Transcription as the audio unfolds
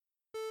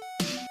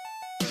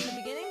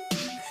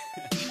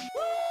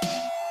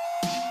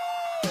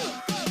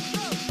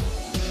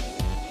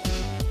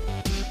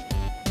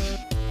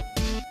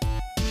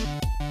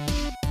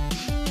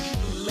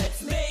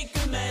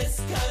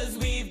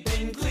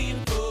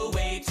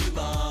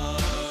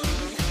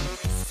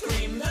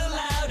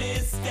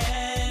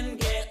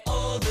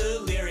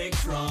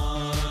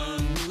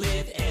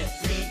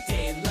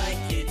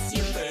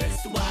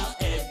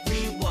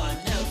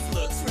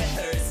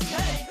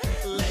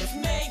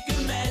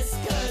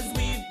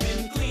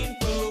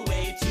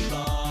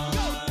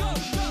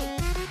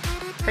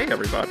Hey,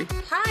 everybody.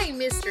 Hi,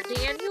 Mr.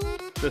 Daniel.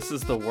 This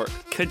is the work.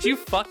 Could you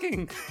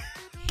fucking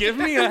give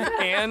me a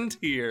hand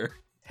here?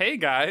 Hey,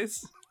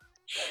 guys.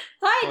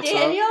 Hi, What's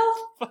Daniel.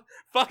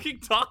 Fucking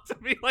talk to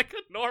me like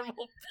a normal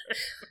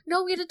person.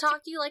 No, we had to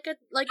talk to you like it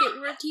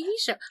were a TV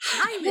show.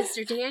 Hi,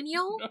 Mr.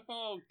 Daniel.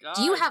 No, God,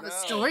 Do you have no. a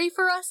story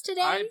for us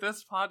today?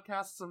 This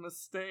podcast's a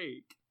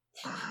mistake.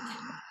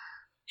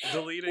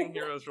 Deleting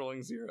Heroes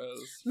Rolling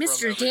Zeros.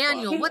 Mr.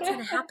 Daniel, what's going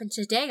to happen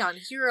today on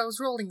Heroes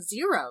Rolling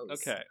Zeros?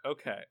 Okay.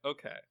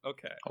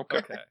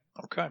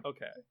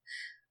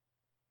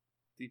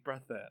 Deep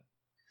breath in.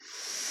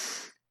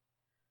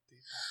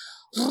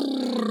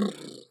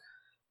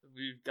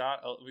 We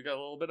got a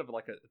little bit of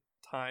like a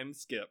time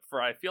skip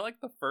for I feel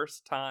like the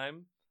first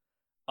time.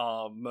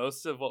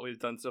 Most of what we've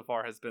done so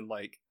far has been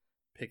like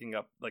picking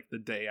up like the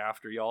day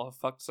after y'all have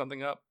fucked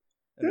something up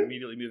and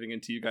immediately moving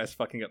into you guys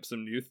fucking up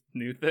some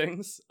new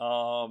things.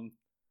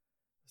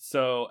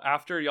 So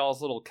after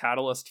y'all's little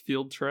Catalyst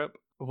field trip,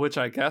 which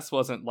I guess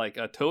wasn't like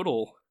a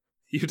total,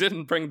 you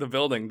didn't bring the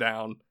building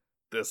down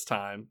this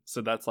time,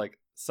 so that's like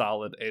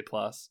solid A+.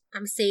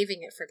 I'm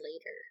saving it for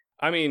later.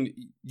 I mean,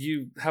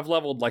 you have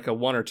leveled like a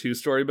 1 or 2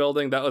 story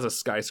building. That was a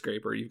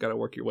skyscraper. You've got to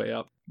work your way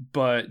up.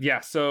 But yeah,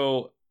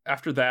 so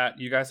after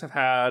that, you guys have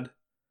had,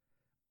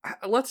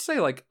 let's say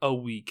like a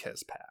week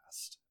has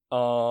passed.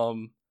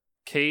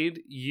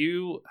 Cade,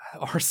 you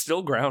are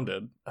still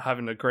grounded,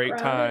 having a great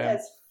time.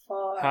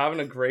 Having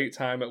a great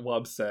time at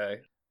Wubsay.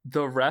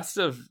 The rest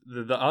of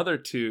the other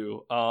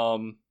two,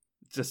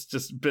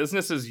 just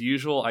business as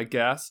usual, I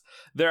guess.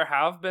 There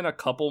have been a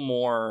couple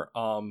more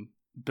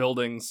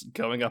buildings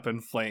going up in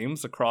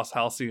flames across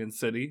Halcyon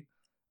City.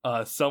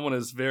 Someone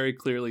is very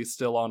clearly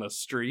still on a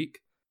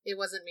streak. It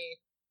wasn't me.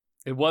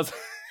 It was.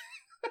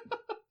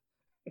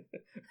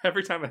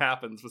 Every time it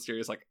happens,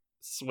 Mysterious like,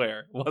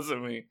 swear,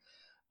 wasn't me.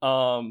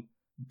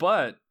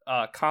 But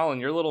Colin,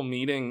 your little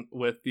meeting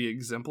with the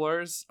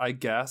Exemplars, I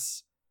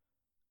guess,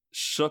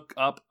 shook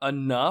up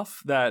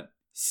enough that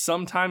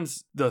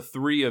sometimes the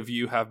three of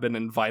you have been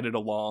invited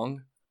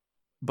along,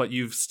 but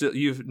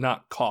you've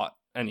not caught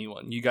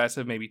anyone. You guys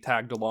have maybe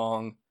tagged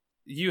along.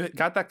 You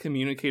got that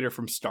communicator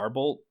from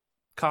Starbolt,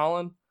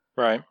 Colin,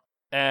 right?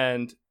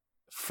 And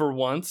for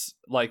once,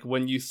 like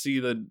when you see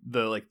the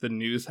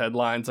news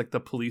headlines, like the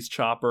police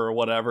chopper or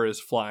whatever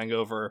is flying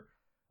over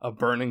a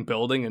burning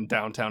building in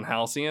downtown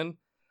Halcyon,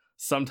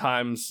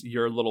 sometimes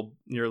your little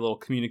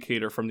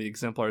communicator from the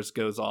Exemplars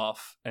goes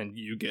off and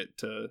you get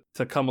to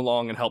come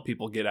along and help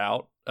people get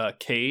out.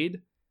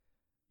 Cade,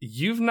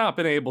 you've not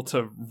been able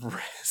to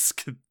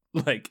risk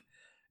like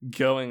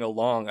going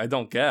along, I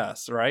don't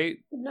guess, right?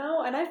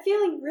 No, and I'm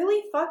feeling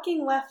really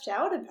fucking left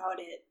out about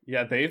it.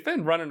 Yeah, they've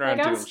been running around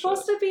like doing I'm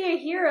supposed to be a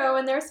hero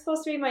and they're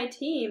supposed to be my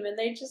team, and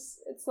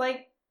it's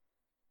like,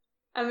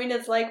 I mean,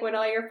 it's like when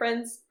all your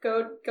friends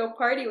go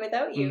party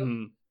without you.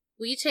 Mm-hmm.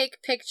 We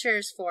take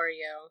pictures for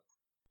you.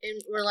 And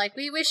we're like,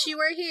 we wish you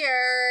were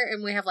here.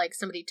 And we have like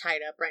somebody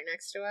tied up right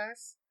next to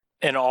us.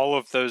 In all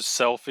of those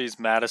selfies,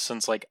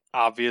 Madison's like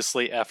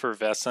obviously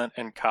effervescent,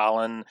 and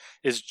Colin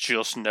is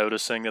just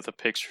noticing that the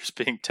picture's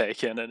being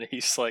taken, and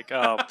he's like,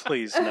 "Oh,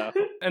 please no."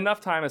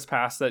 Enough time has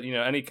passed that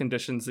any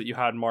conditions that you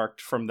had marked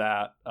from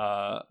that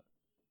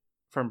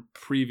from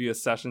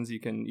previous sessions, you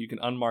can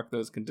unmark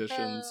those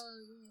conditions.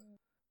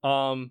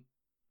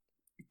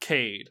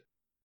 Cade,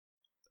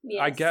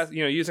 Yes. I guess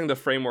using the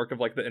framework of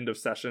like the end of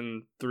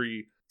session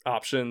 3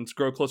 options: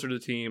 grow closer to the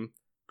team,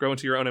 grow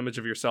into your own image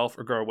of yourself,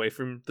 or grow away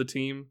from the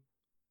team.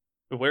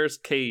 Where's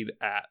Cade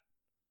at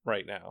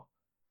right now?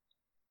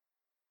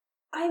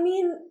 I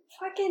mean,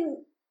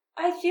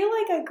 I feel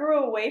like I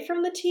grew away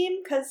from the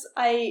team because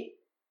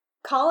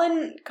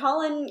Colin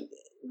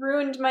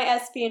ruined my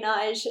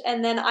espionage,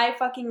 and then I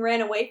fucking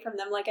ran away from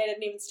them. Like, I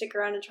didn't even stick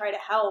around and try to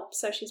help,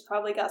 so she's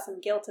probably got some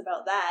guilt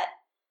about that.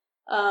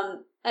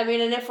 I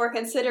mean, and if we're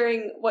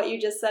considering what you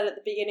just said at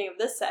the beginning of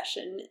this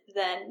session,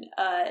 then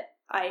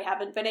I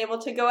haven't been able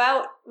to go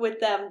out with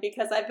them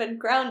because I've been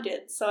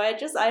grounded. So I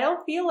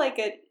don't feel like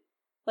a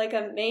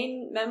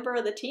main member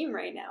of the team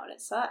right now, and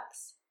it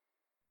sucks.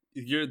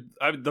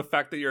 The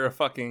fact that you're a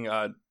fucking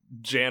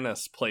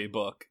Janice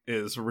playbook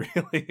is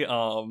really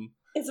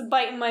it's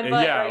biting my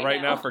butt. Yeah,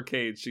 right now for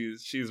Cade,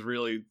 she's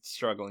really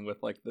struggling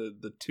with like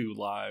the 2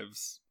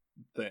 lives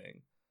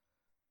thing.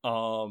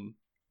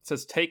 It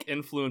says take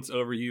influence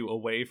over you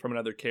away from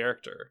another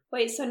character.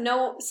 Wait,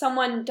 so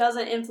someone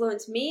doesn't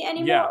influence me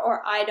anymore, yeah.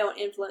 Or I don't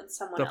influence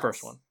someone else? The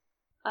first one.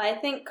 I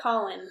think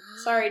Colin.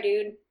 Sorry,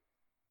 dude.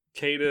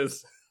 Cade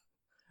is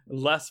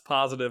less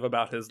positive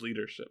about his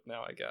leadership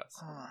now, I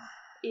guess.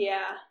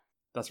 Yeah.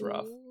 That's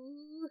rough.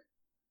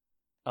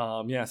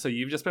 Yeah, so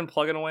you've just been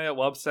plugging away at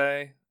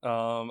Wubsay.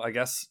 I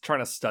guess trying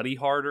to study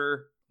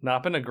harder.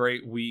 Not been a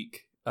great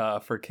week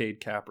for Cade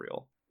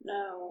Capriel.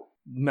 No.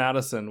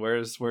 Madison,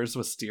 where's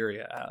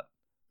Wisteria at?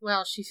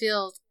 Well, she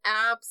feels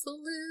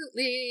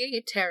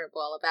absolutely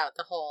terrible about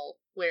the whole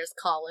 "Where's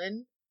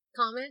Colin?"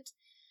 comment.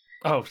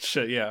 Oh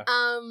shit, yeah.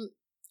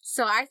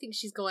 So I think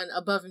she's going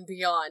above and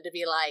beyond to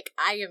be like,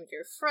 I am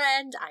your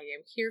friend. I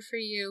am here for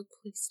you.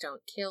 Please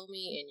don't kill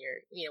me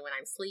when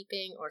I'm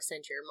sleeping, or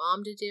send your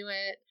mom to do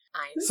it.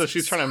 So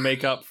she's trying to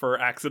make up for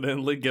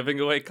accidentally giving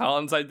away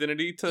Colin's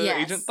identity to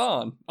Agent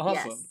Thawne.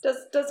 Awesome. Yes.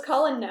 Does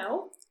Colin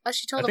know? Oh,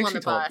 she told him on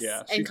the bus.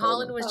 And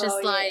Colin was just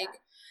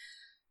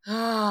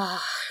I'm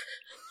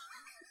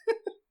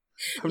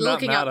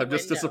not mad, I'm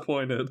just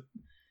disappointed.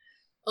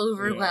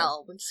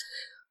 Overwhelmed.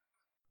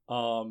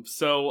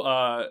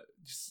 So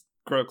just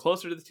grow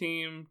closer to the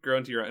team, grow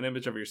into an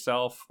image of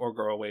yourself, or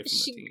grow away from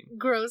the team. She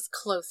grows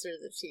closer to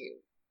the team.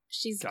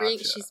 She's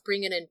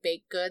bringing in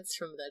baked goods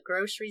from the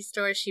grocery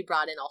store. She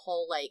brought in a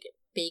whole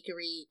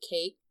bakery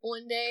cake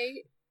one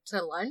day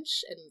to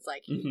lunch, and was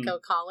like, "Here you go,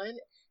 Colin.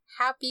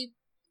 Happy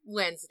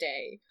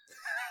Wednesday."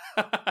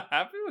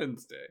 Happy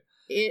Wednesday.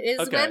 It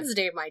is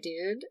Wednesday, my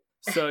dude.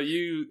 So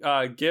you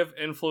give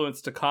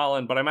influence to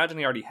Colin, but I imagine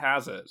he already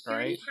has it, right? He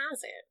already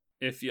has it.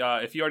 If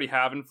you already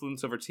have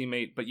influence over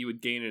teammate, but you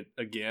would gain it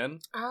again.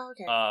 Oh,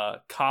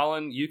 okay.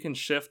 Colin, you can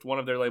shift one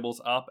of their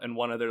labels up and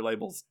one of their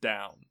labels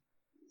down.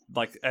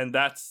 And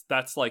that's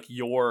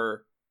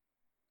your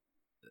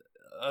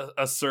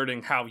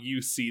asserting how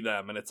you see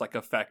them, and it's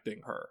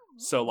affecting her.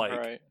 So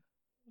right.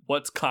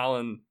 What's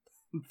Colin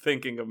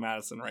thinking of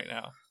Madison right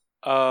now?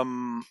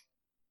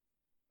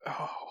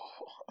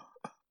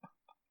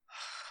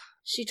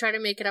 She tried to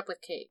make it up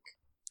with cake.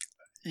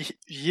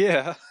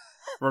 Yeah.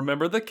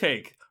 Remember the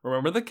cake.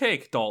 Remember the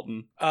cake,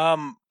 Dalton.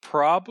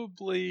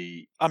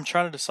 Probably. I'm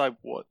trying to decide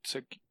what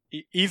to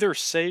either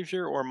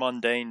savior or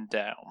mundane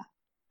down.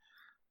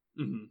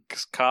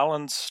 Because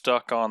Colin's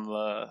stuck on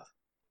the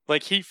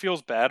he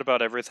feels bad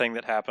about everything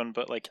that happened,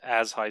 but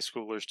as high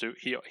schoolers do,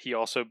 he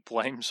also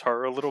blames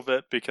her a little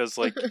bit because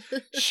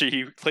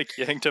she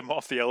yanked him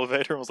off the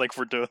elevator and was like,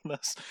 "We're doing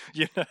this,"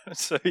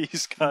 So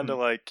he's kind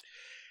of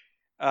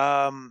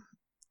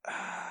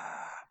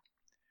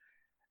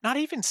not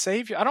even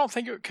savior. I don't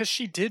think because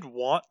she did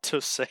want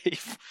to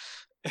save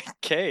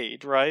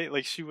Cade,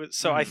 right? She was.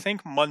 So I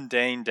think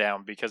mundane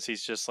down because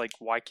he's just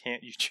why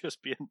can't you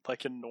just be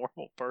a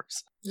normal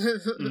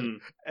person?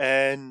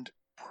 And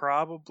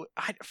probably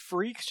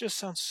freaks just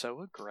sounds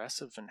so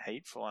aggressive and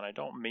hateful, and I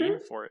don't mean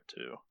for it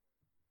to.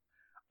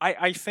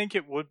 I think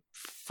it would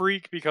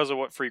freak because of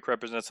what freak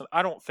represents, and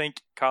I don't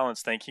think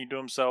Colin's thinking to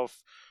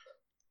himself,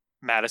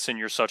 Madison,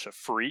 you're such a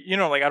freak.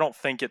 I don't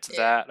think it's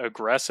that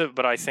aggressive,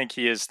 but I think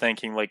he is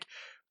thinking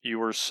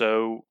you are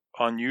so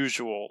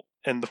unusual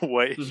and the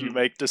way you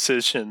make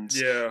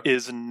decisions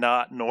is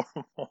not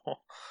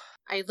normal.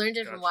 I learned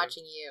it from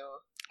watching you.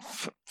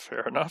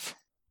 Fair enough.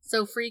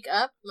 So freak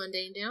up,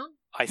 mundane down?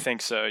 I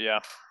think so, yeah.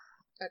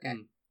 Okay.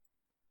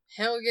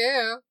 Hell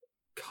yeah.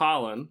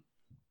 Colin,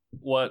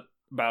 what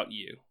about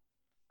you?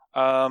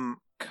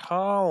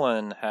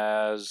 Colin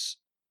has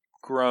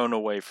grown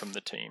away from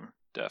the team,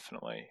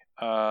 definitely.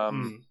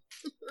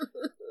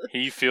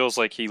 He feels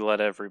like he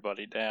let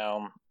everybody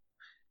down,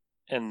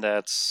 and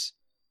that's...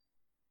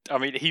 I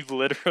mean, he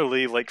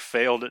literally,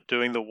 failed at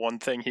doing the one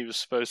thing he was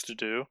supposed to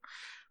do,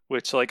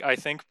 which, I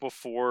think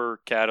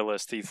before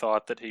Catalyst, he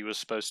thought that he was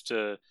supposed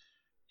to,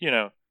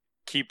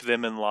 keep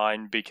them in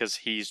line because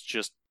he's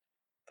just,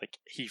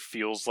 he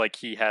feels like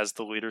he has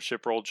the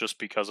leadership role just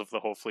because of the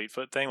whole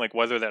Fleetfoot thing.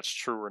 Whether that's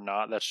true or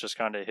not, that's just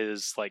kind of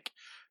his,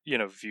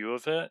 view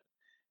of it.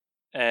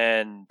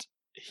 And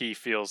he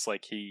feels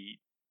like he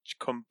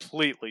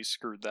completely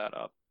screwed that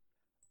up.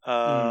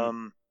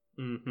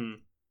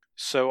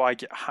 So I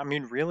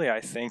mean, really, I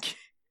think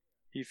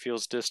he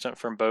feels distant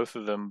from both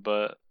of them,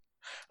 but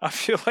I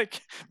feel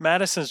like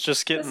Madison's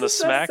just getting the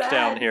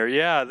smackdown here.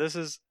 Yeah, this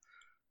is.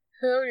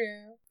 Hell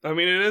yeah! I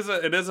mean,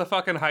 it is a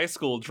fucking high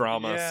school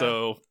drama,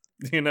 so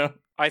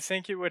I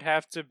think it would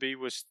have to be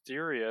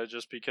Wisteria,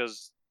 just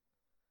because.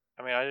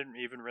 I mean, I didn't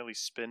even really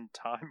spend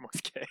time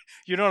with Kay.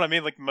 You know what I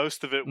mean?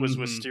 Most of it was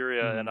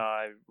Wisteria and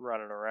I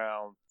running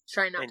around.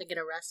 Trying not to get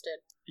arrested.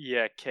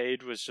 Yeah,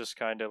 Cade was just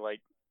kind of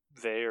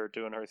there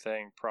doing her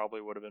thing.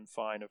 Probably would have been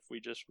fine if we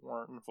just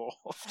weren't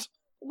involved.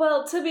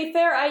 Well, to be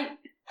fair, I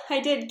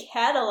did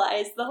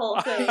catalyze the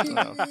whole thing.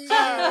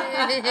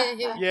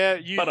 Yeah,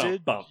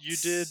 you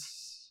did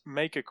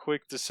make a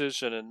quick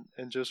decision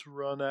and just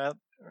run at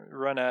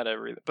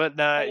everything. But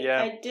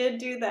I did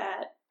do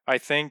that. I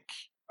think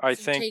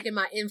taking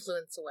my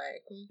influence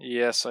away.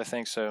 Yes, I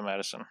think so,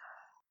 Madison.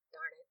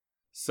 Darn it.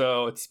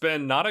 So it's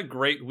been not a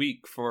great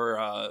week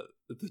for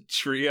the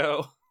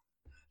trio,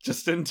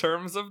 just in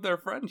terms of their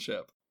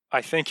friendship.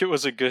 I think it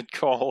was a good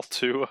call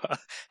to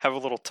have a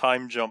little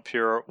time jump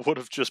here. It would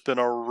have just been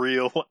a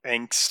real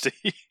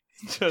angsty.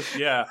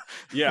 Yeah.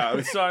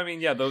 So I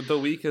mean, the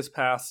week has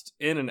passed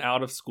in and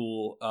out of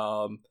school.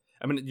 I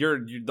mean,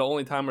 you're the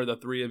only time where the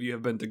three of you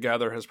have been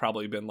together has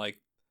probably been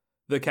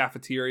the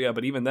cafeteria,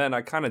 but even then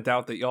I kind of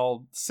doubt that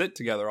y'all sit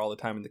together all the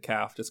time in the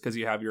caf, just because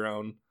you have your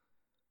own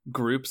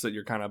groups that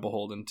you're kind of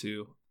beholden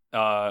to.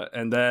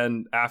 And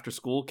then after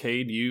school,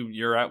 Cade,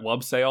 you're at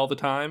Wubsay all the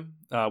time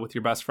with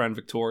your best friend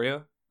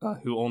Victoria,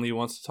 who only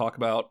wants to talk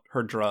about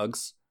her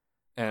drugs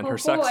and her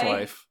sex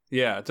life.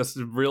 Yeah, just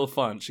real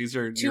fun. She's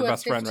your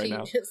best friend right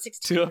now.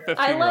 2 of 15.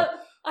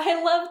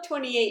 I love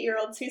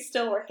 28-year-olds who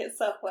still work at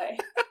Subway.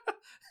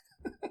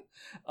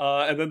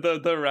 And then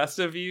the rest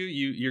of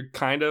you're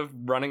kind of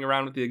running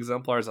around with the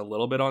exemplars a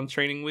little bit on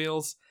training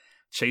wheels,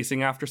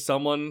 chasing after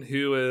someone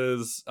who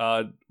is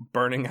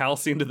burning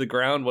Halcyon to the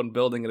ground one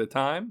building at a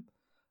time.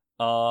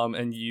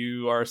 And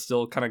you are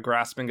still kind of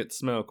grasping at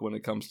smoke when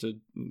it comes to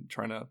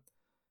trying to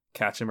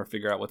catch him or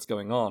figure out what's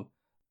going on.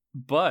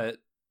 But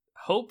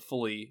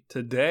hopefully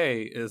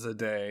today is a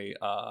day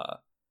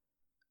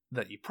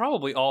that you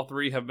probably all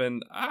three have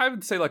been, I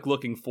would say, like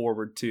looking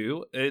forward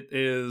to.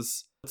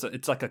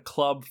 It's like a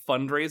club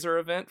fundraiser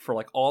event for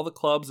like all the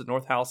clubs at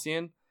North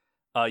Halcyon.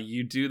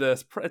 You do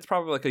this, it's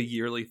probably like a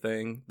yearly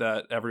thing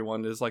that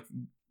everyone is like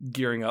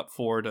gearing up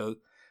for to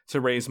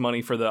raise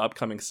money for the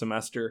upcoming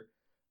semester.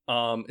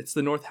 It's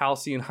the North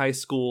Halcyon High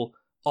School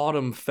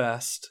Autumn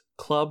Fest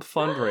Club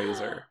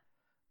fundraiser.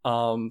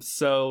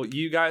 So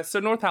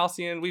North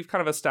Halcyon, we've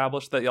kind of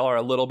established that y'all are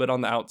a little bit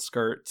on the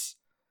outskirts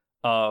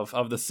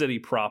of the city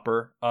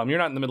proper. You're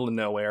not in the middle of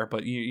nowhere,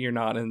 but you're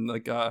not in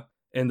like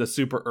in the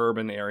super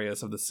urban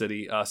areas of the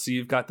city. So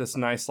you've got this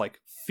nice like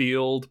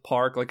field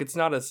park. Like it's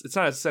not a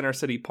center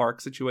city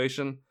park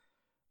situation.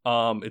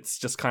 It's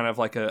just kind of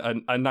like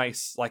a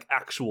nice like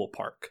actual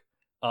park.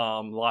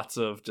 Lots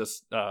of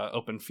just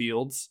open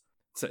fields.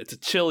 It's a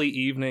chilly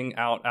evening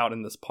out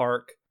in this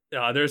park.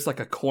 There's like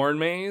a corn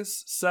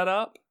maze set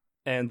up,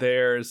 and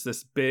there's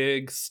this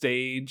big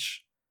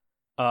stage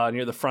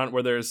near the front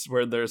where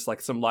there's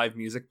like some live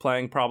music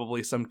playing.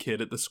 Probably some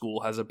kid at the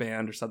school has a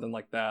band or something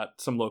like that,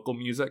 some local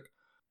music.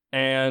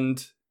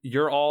 And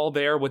you're all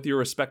there with your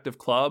respective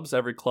clubs.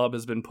 Every club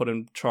has been put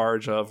in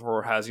charge of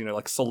or has,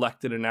 like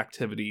selected an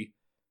activity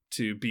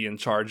to be in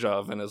charge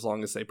of. And as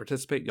long as they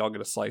participate, y'all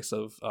get a slice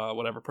of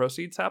whatever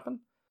proceeds happen.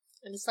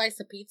 And a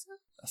slice of pizza?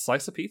 A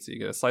slice of pizza. You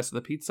get a slice of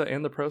the pizza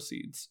and the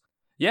proceeds.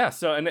 Yeah,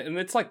 so, and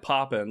it's like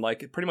popping.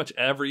 Like pretty much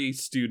every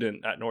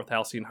student at North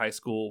Halcyon High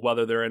School,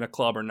 whether they're in a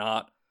club or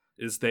not,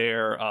 is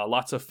there.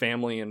 Lots of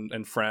family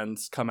and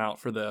friends come out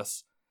for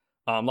this.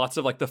 Lots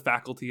of like the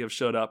faculty have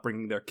showed up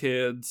bringing their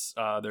kids,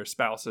 their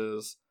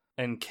spouses.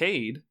 And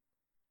Cade,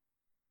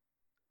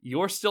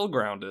 you're still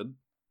grounded,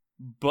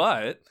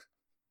 but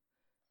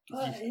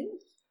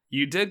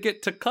you did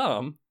get to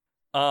come.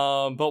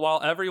 But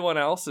while everyone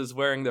else is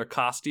wearing their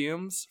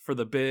costumes for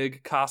the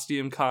big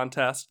costume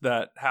contest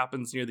that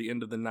happens near the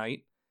end of the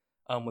night,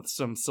 with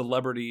some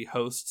celebrity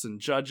hosts and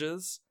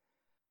judges,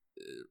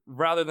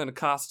 rather than a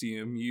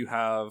costume, you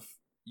have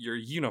your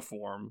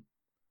uniform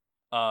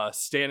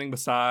standing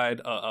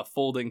beside a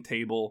folding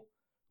table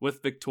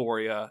with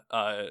Victoria.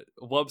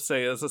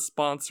 Wubsay is a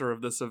sponsor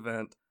of this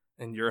event,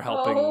 and you're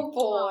helping. Oh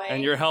boy!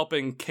 And you're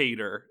helping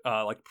cater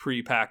like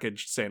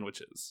pre-packaged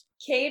sandwiches.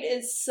 Kate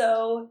is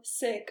so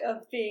sick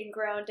of being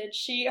grounded.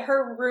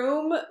 Her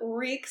room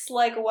reeks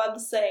like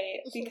Wubsay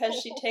because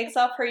she takes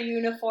off her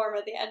uniform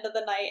at the end of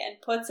the night and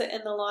puts it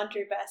in the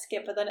laundry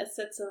basket, but then it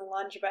sits in the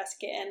laundry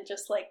basket and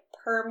just like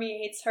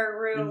permeates her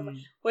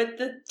room with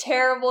the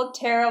terrible,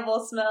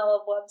 terrible smell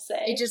of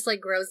Wubsay. It just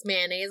like gross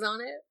mayonnaise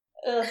on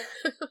it.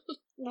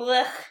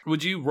 Ugh.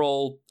 Would you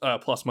roll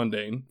plus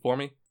mundane for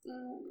me?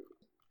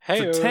 Hey,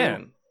 it's a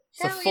 10.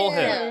 It's a full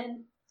hit.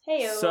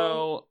 Hey,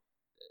 so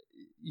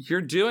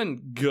you're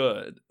doing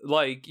good.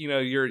 Like,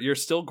 you're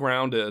still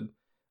grounded,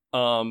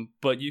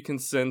 but you can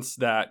sense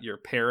that your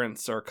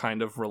parents are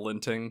kind of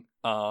relenting.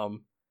 I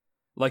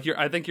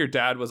think your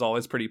dad was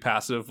always pretty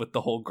passive with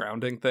the whole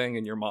grounding thing,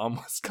 and your mom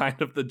was kind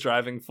of the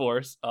driving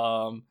force.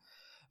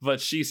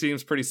 But she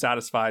seems pretty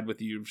satisfied with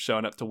you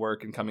showing up to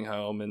work and coming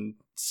home, and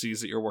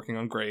sees that you're working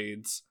on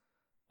grades.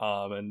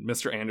 And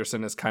Mr.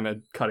 Anderson is kind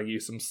of cutting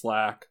you some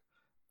slack.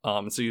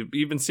 So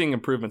you've been seeing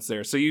improvements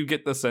there. So you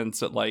get the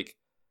sense that like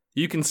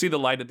you can see the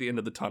light at the end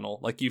of the tunnel.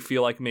 Like you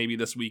feel like maybe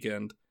this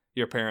weekend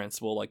your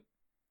parents will like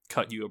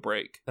cut you a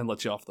break and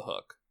let you off the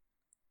hook.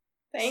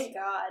 Thank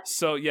God.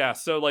 So yeah,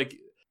 so like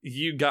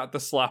you got the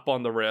slap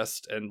on the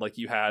wrist and like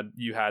you had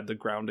the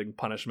grounding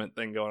punishment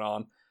thing going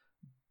on,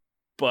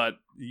 but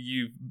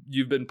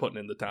you've been putting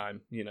in the time.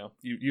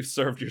 You've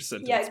served your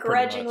sentence. Yeah,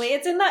 grudgingly.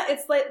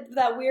 It's like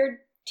that weird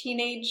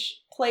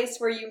teenage place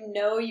where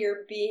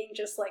you're being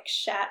just like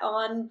shat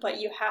on,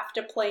 but you have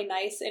to play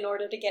nice in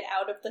order to get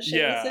out of the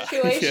shitty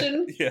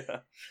situation. Yeah.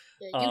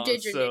 You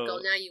did your nickel,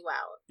 now you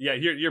out. Yeah,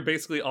 you're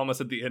basically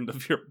almost at the end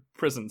of your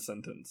prison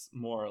sentence,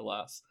 more or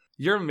less.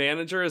 Your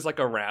manager is like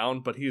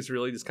around, but he's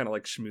really just kind of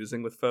like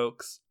schmoozing with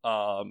folks.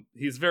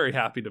 He's very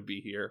happy to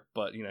be here,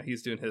 but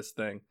he's doing his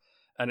thing,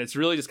 and it's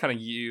really just kind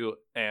of you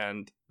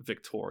and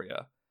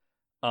Victoria.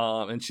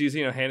 And she's,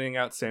 handing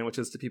out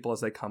sandwiches to people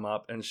as they come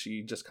up, and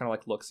she just kind of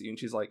like looks at you and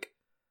she's like,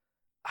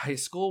 high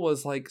school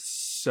was like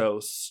so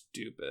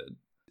stupid.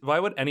 Why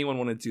would anyone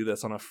want to do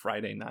this on a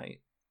Friday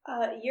night?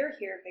 You're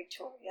here,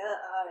 Victoria.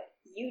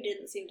 You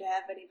didn't seem to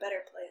have any better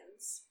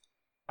plans.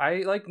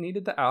 I like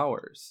needed the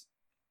hours.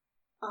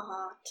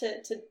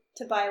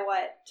 To buy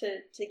what?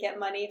 To get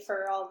money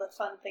for all the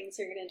fun things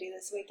you're gonna do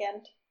this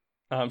weekend?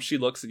 She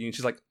looks at you and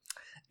she's like,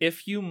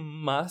 if you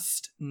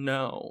must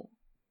know,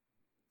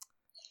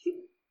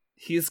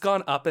 he's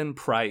gone up in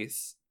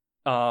price.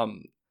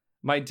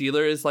 My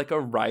dealer is like a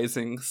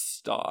rising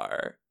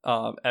star.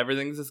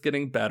 Everything's just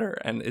getting better,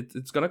 and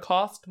it's gonna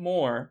cost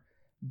more,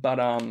 but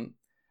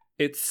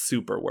it's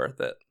super worth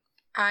it.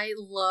 I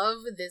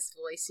love this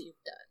voice you've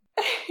done.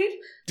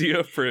 Do you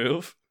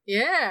approve?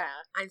 Yeah,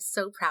 I'm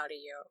so proud of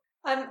you.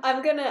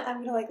 I'm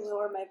gonna like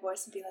lower my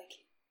voice and be like,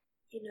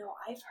 you know,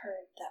 I've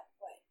heard that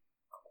what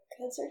cool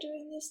kids are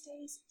doing these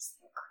days is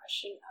they're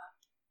crushing up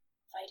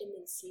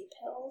vitamin C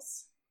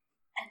pills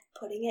and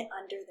putting it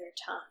under their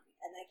tongue,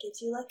 and that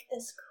gives you like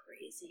this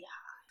crazy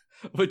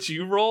high. Would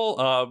you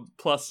roll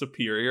plus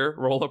superior?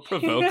 Roll a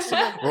provoke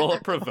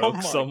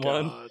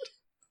someone.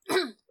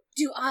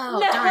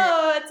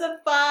 No, it's a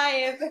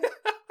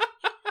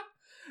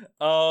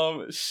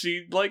 5.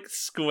 She like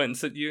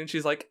squints at you and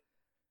she's like,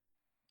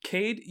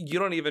 Cade, you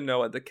don't even know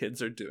what the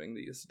kids are doing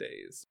these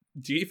days.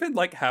 Do you even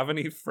like have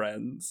any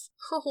friends?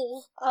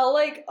 Oh. I'll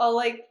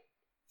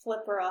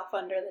flip her off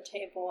under the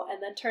table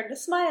and then turn to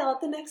smile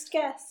at the next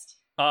guest.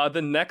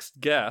 The next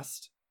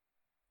guest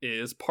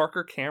is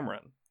Parker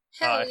Cameron.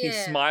 Hell yeah. He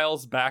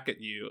smiles back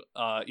at you,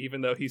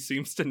 even though he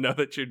seems to know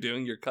that you're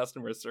doing your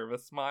customer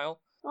service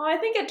smile. Oh, I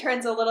think it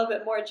turns a little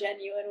bit more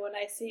genuine when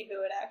I see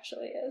who it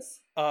actually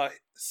is.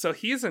 So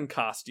he's in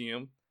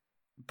costume,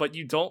 but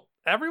you don't.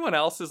 Everyone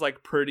else is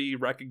like pretty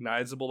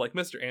recognizable. Like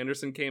Mr.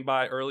 Anderson came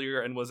by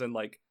earlier and was in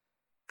like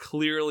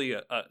clearly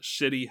a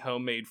shitty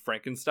homemade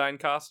Frankenstein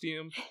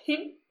costume.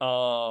 You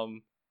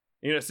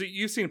know, so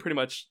you've seen pretty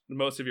much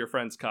most of your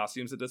friends'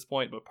 costumes at this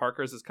point, but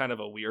Parker's is kind of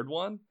a weird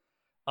one.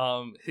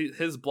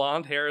 His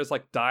blonde hair is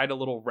like dyed a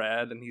little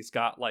red, and he's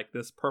got like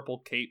this purple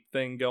cape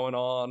thing going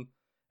on,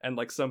 and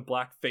like some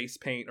black face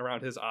paint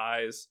around his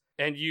eyes.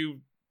 And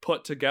you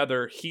put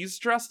together, he's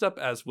dressed up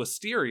as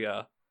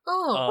Wisteria.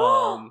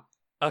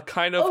 A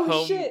kind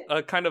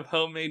of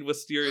homemade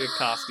Wisteria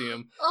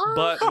costume,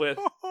 but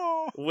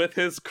with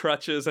his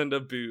crutches and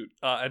a boot.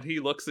 And he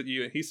looks at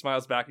you and he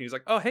smiles back and he's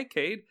like, "Oh, hey,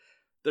 Cade,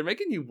 they're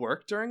making you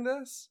work during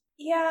this?"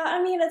 Yeah,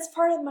 I mean, it's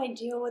part of my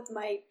deal with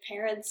my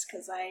parents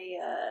because I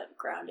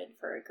grounded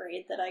for a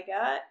grade that I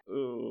got.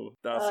 Ooh,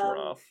 that's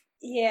rough.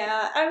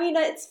 Yeah, I mean,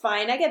 it's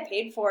fine. I get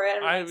paid for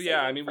it. We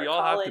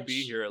all have to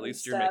be here. At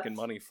least you're making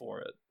money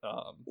for it.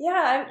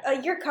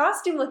 Your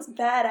costume looks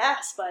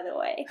badass, by the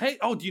way. Hey,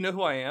 do you know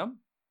who I am?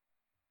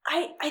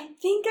 I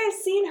think I've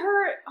seen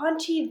her on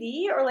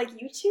TV or like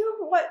YouTube.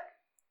 What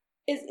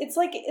is it's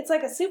like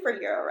a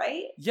superhero,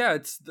 right? Yeah,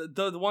 it's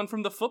the one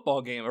from the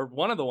football game, or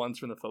one of the ones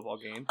from the football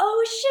game.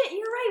 Oh shit,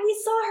 you're right. We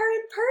saw her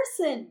in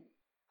person.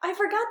 I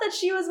forgot that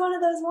she was one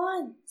of those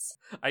ones.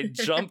 I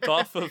jumped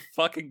off of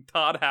fucking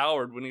Todd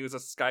Howard when he was a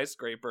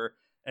skyscraper,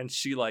 and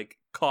she like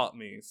caught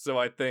me. So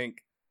I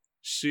think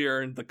she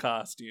earned the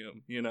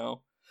costume, you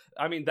know?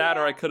 I mean, that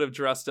or I could have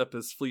dressed up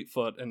as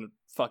Fleetfoot and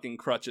fucking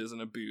crutches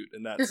and a boot,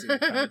 and that seemed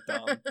kind of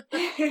dumb.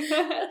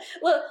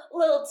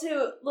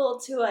 little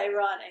too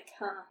ironic,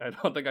 huh? I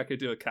don't think I could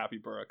do a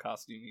capybara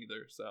costume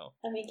either, so.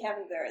 I mean,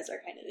 capybaras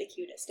are kind of the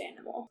cutest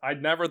animal.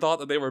 I'd never thought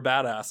that they were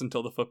badass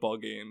until the football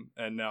game,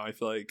 and now I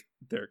feel like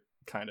they're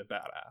kind of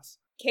badass.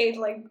 Cade,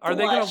 like, are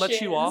they gonna let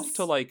you off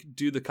to like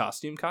do the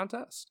costume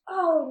contest?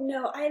 Oh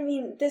no! I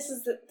mean, this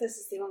is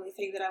the only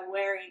thing that I'm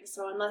wearing.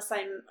 So unless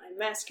I'm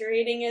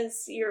masquerading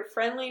as your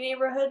friendly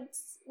neighborhood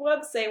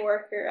website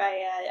worker,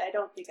 I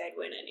don't think I'd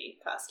win any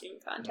costume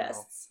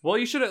contests. No. Well,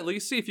 you should at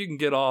least see if you can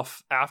get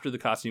off after the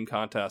costume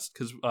contest,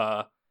 because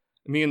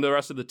me and the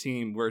rest of the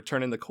team, we're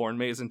turning the corn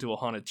maze into a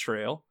haunted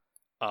trail.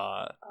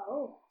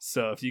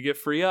 So if you get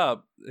free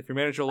up, if your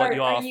manager will let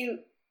you off.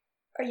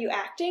 Are you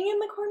acting in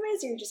the corn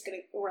maze, or you're just gonna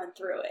run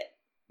through it?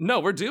 No,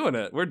 we're doing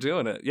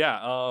it. Yeah.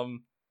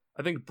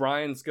 I think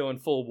Brian's going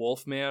full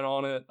Wolfman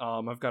on it.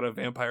 I've got a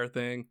vampire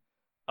thing.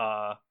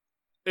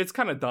 It's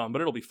kind of dumb,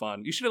 but it'll be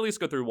fun. You should at least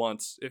go through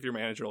once if your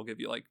manager will give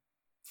you like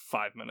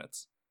 5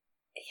 minutes.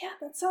 Yeah,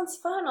 that sounds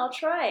fun. I'll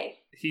try.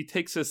 He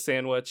takes his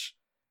sandwich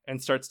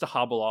and starts to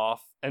hobble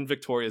off, and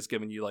Victoria's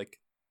giving you like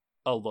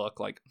a look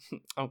like,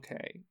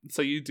 okay,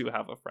 so you do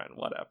have a friend,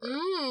 whatever.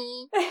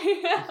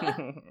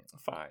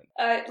 Fine.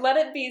 Let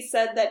it be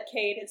said that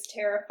Cade is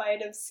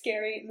terrified of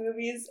scary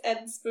movies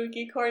and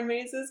spooky corn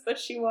mazes, but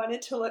she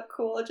wanted to look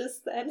cool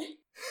just then.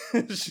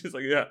 She's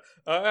like, yeah,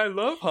 I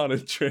love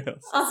haunted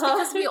trails.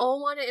 Because we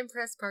all want to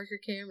impress Parker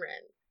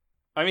Cameron.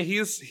 I mean,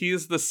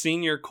 he's the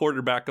senior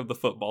quarterback of the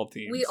football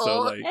team. We so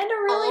all, like, and a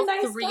really all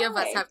nice three guy. of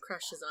us have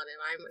crushes on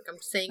him. I'm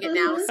saying it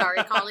now.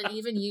 Sorry, Colin.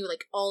 Even you,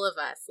 like all of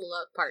us,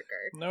 love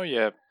Parker. No,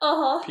 yeah.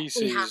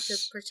 We have to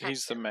protect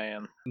he's him. the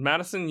man.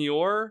 Madison,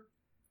 you're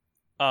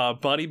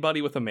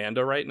buddy with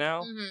Amanda right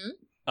now.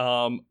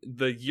 Mm-hmm.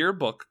 The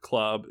yearbook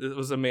club, it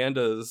was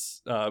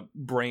Amanda's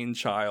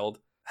brainchild,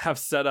 have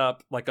set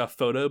up like a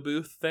photo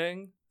booth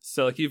thing.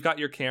 So like you've got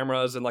your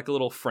cameras and like a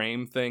little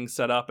frame thing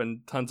set up and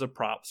tons of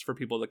props for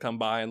people to come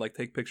by and like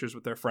take pictures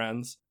with their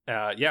friends.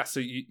 So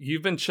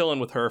you've been chilling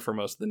with her for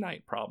most of the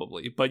night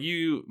probably, but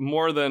you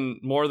more than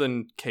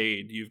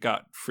Cade, you've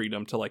got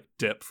freedom to like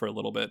dip for a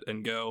little bit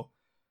and go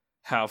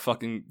have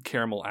fucking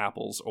caramel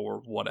apples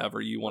or whatever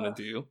you want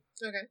to do.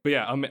 Okay. But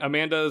yeah,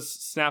 Amanda's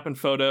snapping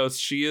photos.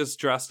 She is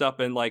dressed up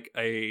in like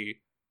a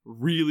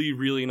really,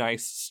 really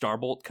nice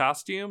Starbolt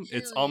costume.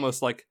 It's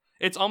almost like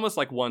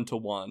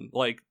 1-to-1.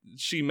 Like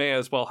she may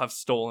as well have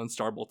stolen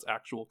Starbolt's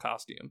actual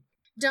costume.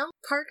 Dumb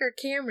Parker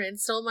Cameron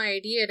stole my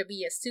idea to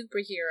be a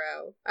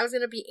superhero. I was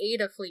gonna be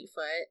Ada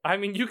Fleetfoot. I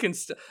mean, you can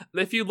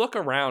if you look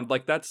around,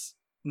 like that's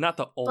not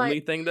the only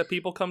thing that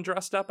people come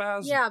dressed up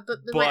as. Yeah, but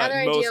my other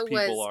idea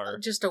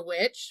was just a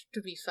witch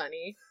to be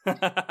funny.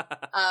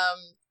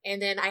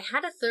 And then I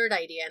had a third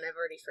idea and I've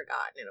already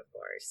forgotten it, of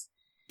course.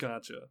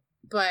 Gotcha.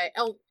 But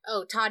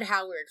Todd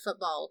Howard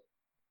football,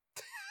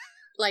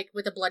 like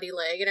with a bloody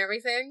leg and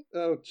everything.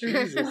 Oh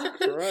Jesus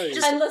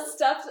Christ! And a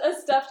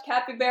stuffed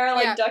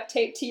capybara duct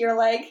taped to your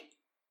leg.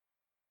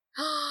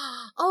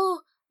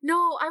 Oh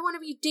no! I want to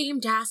be Dame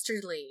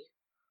Dastardly.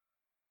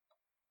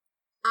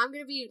 I'm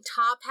gonna be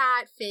top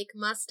hat, fake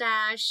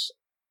mustache,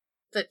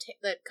 the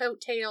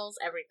coattails,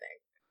 everything.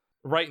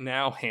 Right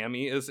now,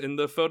 Hammy is in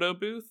the photo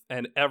booth,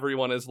 and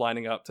everyone is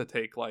lining up to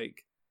take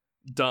like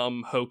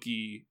dumb,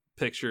 hokey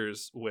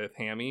pictures with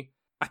Hammy.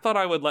 I thought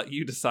I would let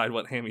you decide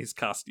what Hammy's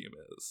costume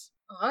is.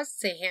 Oh, I would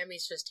say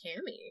Hammy's just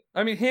Hammy.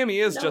 I mean, Hammy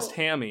is just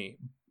Hammy.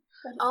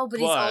 Oh, but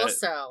he's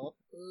also...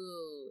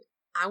 Ooh.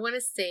 I want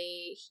to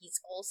say he's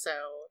also...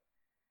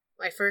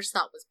 My first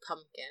thought was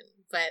Pumpkin,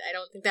 but I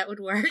don't think that would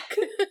work.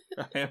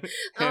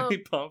 Hammy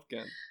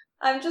Pumpkin.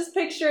 I'm just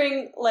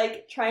picturing,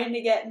 like, trying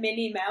to get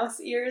Minnie Mouse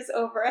ears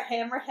over a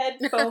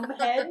hammerhead foam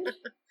head.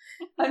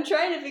 I'm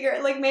trying to figure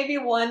out, like, maybe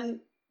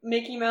one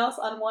Mickey Mouse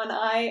on one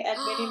eye and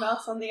Minnie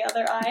Mouse on the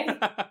other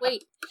eye.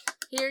 Wait,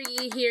 hear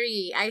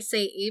ye. I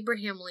say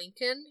Abraham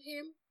Lincoln,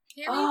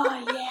 Hammy?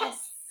 Oh,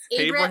 yes.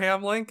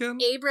 Abraham Lincoln?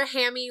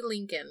 Abrahammy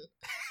Lincoln.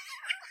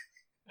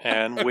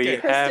 And we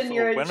have Kristen,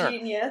 you're a winner. A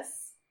genius.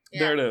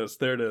 Yeah.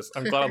 There it is.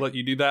 I'm glad I let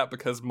you do that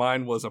because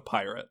mine was a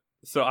pirate.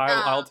 So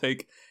I'll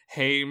take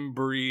Hammy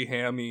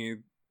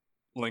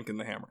Lincoln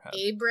the Hammerhead.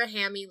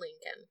 Abrahammy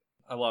Lincoln.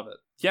 I love it.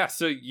 Yeah,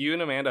 so you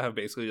and Amanda have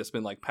basically just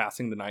been like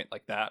passing the night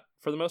like that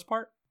for the most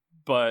part.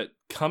 But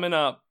coming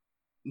up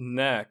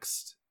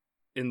next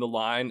in the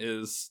line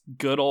is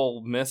good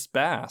old Miss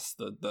Bass,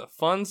 the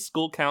fun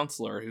school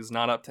counselor who's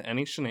not up to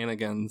any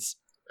shenanigans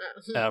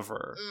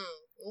ever.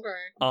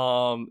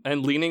 Okay.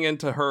 And leaning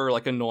into her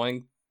like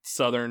annoying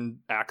Southern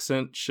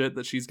accent shit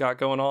that she's got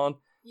going on.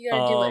 You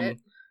gotta do it.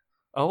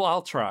 Oh,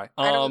 I'll try.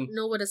 I don't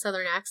know what a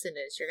Southern accent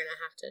is. You're gonna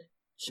have to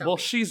show me.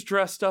 She's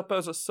dressed up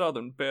as a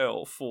Southern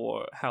belle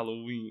for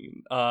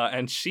Halloween.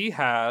 And she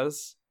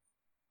has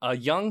a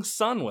young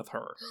son with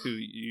her who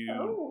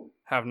you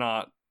have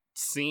not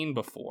seen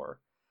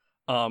before.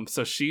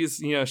 So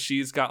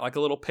she's got like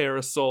a little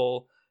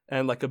parasol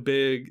and like a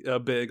big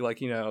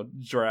like,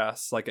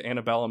 dress, like an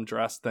antebellum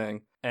dress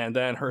thing. And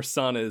then her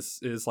son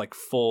is like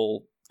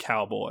full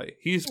cowboy.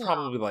 He's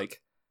probably like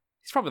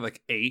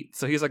 8,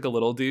 so he's like a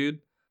little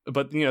dude.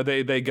 But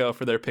they go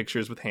for their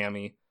pictures with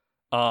Hammy.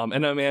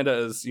 And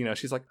Amanda is,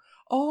 she's like,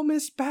 "Oh,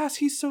 Miss Bass,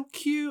 he's so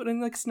cute,"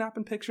 and like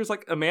snapping pictures.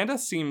 Like Amanda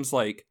seems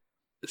like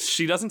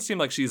she doesn't seem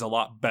like she's a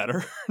lot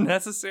better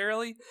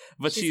necessarily,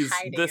 but she's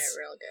hiding this it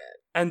real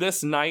good. And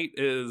this night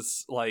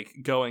is like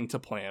going to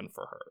plan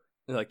for her.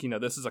 Like,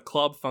 this is a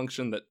club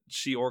function that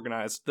she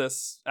organized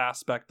this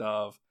aspect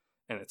of,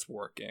 and it's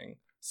working.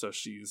 So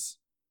she's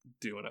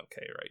doing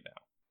okay right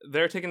now.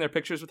 They're taking their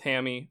pictures with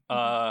Hammy.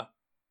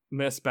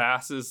 Miss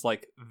Bass is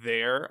like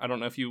there. I don't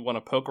know if you want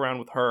to poke around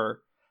with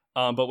her.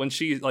 But when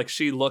she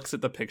looks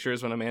at the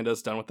pictures when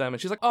Amanda's done with them,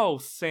 and she's like, "Oh,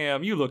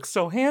 Sam, you look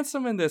so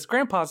handsome in this.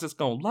 Grandpa's just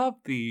gonna love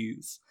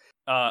these."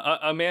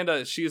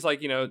 Amanda, she's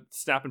like,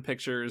 snapping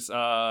pictures,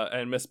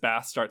 and Miss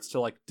Bass starts to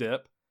like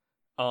dip.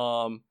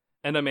 And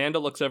Amanda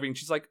looks over and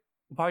she's like,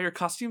 "Wow, your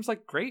costume's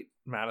like great,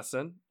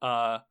 Madison.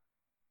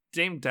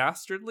 Dame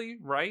Dastardly,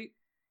 right?"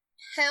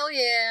 Hell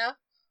yeah.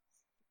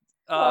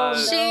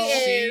 She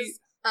is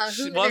a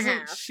hoot and a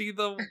wasn't half.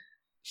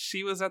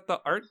 she was at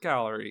the art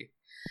gallery.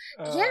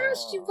 Yeah,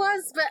 she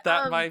was, but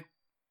that my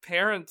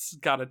parents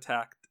got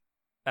attacked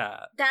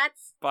at.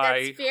 That's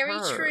very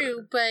her.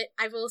 true, but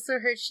I've also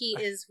heard she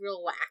is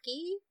real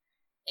wacky,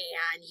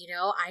 and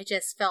I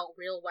just felt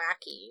real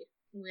wacky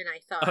when I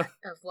thought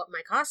of what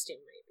my costume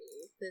might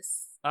be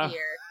this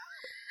year.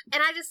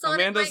 And I just thought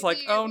Amanda's like,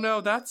 "Oh no,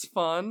 that's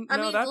fun.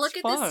 Look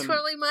at this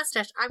twirly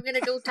mustache. I'm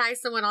gonna go tie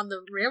someone on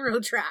the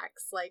railroad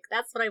tracks. Like,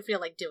 that's what I feel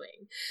like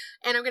doing.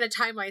 And I'm gonna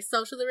tie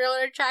myself to the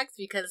railroad tracks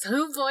because,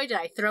 oh boy, did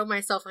I throw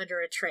myself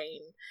under a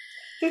train."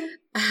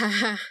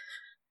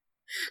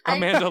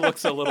 Amanda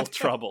looks a little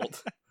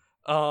troubled.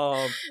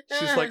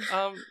 She's like,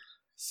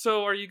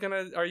 "So are you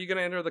gonna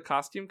enter the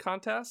costume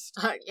contest?"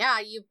 Yeah,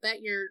 you bet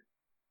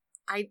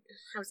I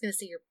was gonna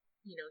say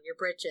your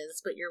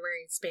britches, but you're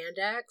wearing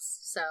spandex,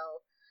 so.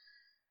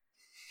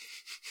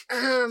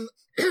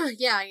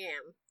 Yeah, I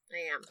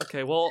am.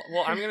 Okay, well,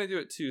 I'm gonna do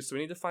it too. So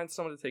we need to find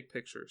someone to take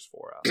pictures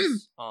for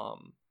us.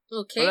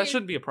 Okay, but that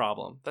shouldn't be a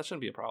problem.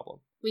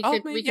 We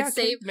could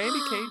save. Maybe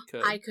Cade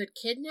could. I could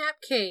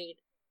kidnap Cade,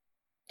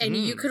 and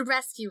you could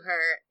rescue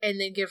her, and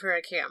then give her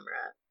a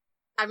camera.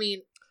 I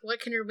mean, What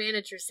can her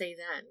manager say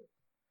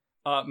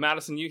then?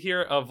 Madison, you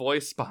hear a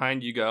voice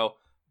behind you go,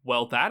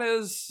 well, that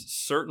is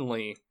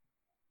certainly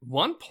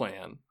one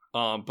plan.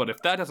 But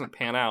if that doesn't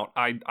pan out,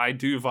 I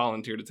do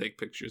volunteer to take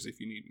pictures if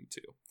you need me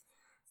to.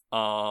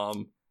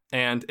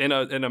 And in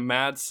a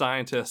mad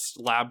scientist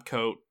lab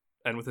coat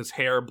and with his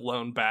hair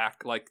blown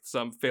back like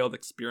some failed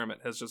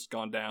experiment has just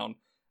gone down,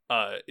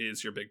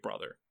 is your big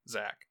brother,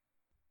 Zach.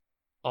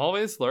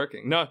 Always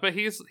lurking. No, but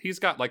he's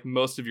got like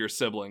most of your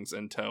siblings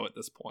in tow at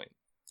this point.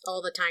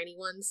 All the tiny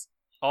ones.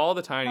 All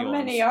the tiny ones.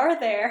 How many are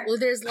there? Well,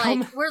 there's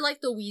like, we're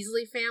like the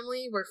Weasley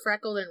family. We're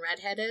freckled and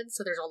redheaded,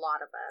 so there's a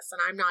lot of us,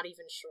 and I'm not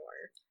even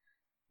sure.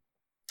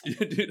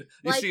 Dude,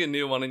 you like, see a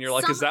new one and you're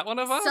like, is that one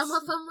of us? Some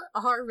of them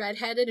are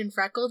redheaded and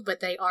freckled, but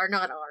they are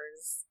not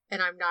ours,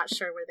 and I'm not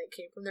sure where they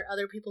came from. They're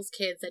other people's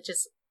kids that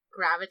just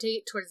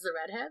gravitate towards the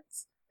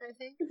redheads, I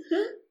think.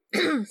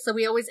 So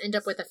we always end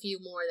up with a few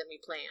more than we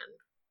plan.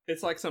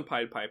 It's like some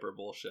Pied Piper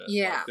bullshit.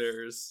 Yeah. Like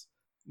there's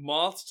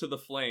moths to the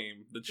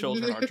flame. The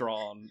children are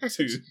drawn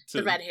to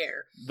the red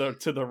hair.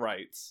 To the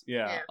rights.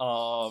 Yeah.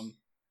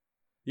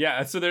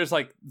 Yeah. So there's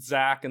like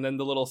Zach, and then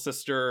the little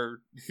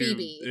sister who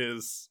Phoebe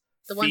is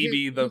the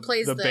Phoebe, one who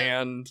plays the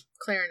band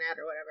clarinet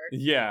or whatever.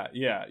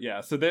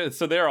 Yeah.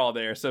 So they're all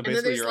there. So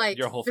basically,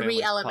 your whole family.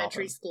 3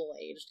 elementary school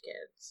aged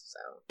kids. So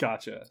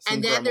gotcha.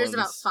 And then there's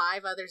about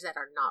 5 others that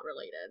are not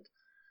related.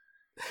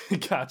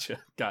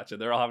 Gotcha.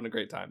 They're all having a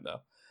great time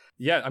though.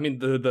 Yeah, I mean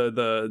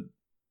the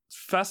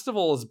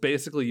festival is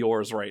basically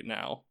yours right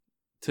now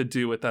to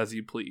do with as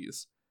you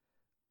please.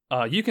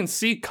 You can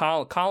see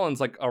Colin's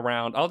like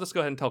around. I'll just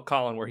go ahead and tell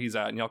Colin where he's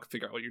at, and y'all can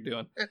figure out what you're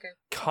doing. Okay.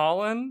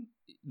 Colin,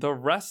 the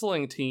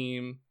wrestling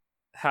team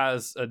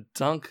has a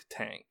dunk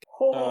tank.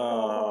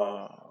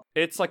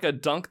 It's like a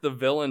Dunk the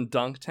Villain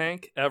dunk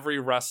tank. Every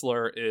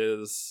wrestler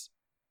is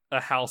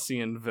a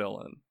Halcyon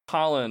villain.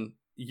 Colin,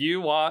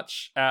 you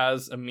watch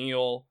as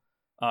Emil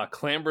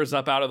clambers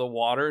up out of the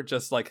water,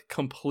 just like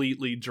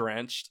completely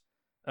drenched.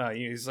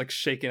 He's like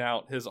shaking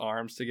out his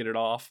arms to get it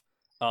off.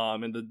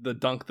 And the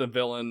Dunk the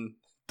Villain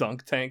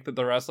dunk tank that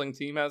the wrestling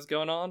team has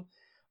going on.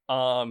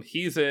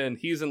 He's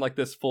in like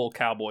this full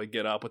cowboy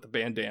get up with the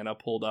bandana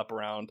pulled up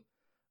around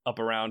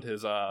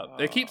his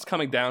it keeps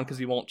coming down because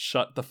he won't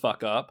shut the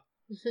fuck up.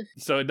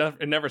 So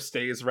it never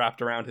stays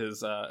wrapped around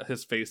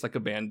his face like a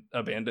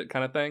bandit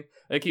kind of thing.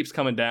 It keeps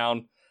coming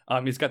down.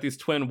 He's got these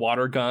twin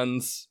water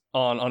guns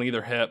on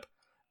either hip.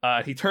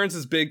 He turns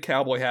his big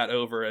cowboy hat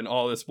over and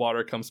all this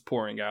water comes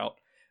pouring out.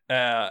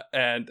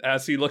 And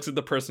as he looks at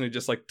the person who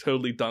just like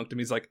totally dunked him,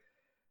 he's like,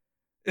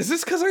 is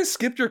this because I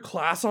skipped your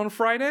class on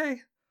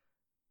Friday?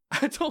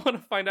 I don't want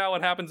to find out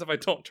what happens if I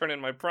don't turn in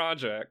my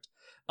project.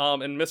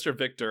 And Mr.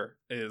 Victor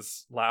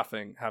is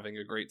laughing, having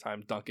a great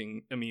time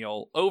dunking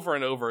Emil over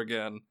and over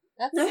again.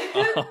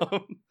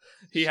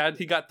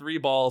 He got 3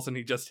 balls and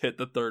he just hit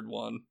the 3rd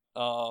one.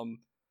 And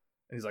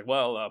he's like,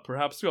 well,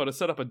 perhaps we ought to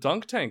set up a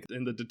dunk tank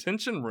in the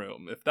detention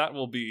room if that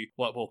will be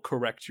what will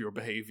correct your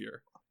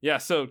behavior. Yeah,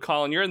 so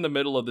Colin, you're in the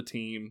middle of the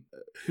team.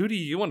 Who do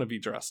you want to be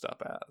dressed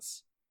up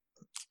as?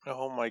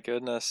 Oh my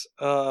goodness.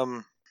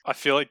 I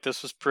feel like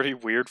this was pretty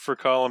weird for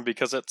Colin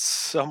because at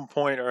some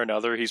point or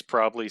another he's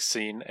probably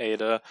seen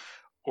Ada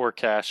or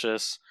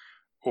Cassius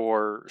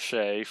or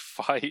Shay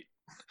fight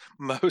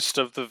most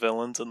of the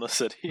villains in the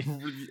city.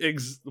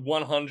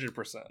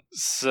 100%.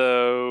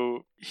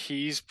 So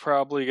he's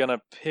probably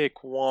gonna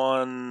pick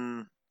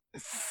one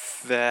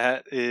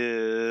that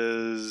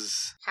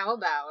is... How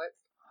about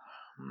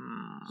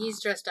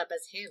he's dressed up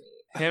as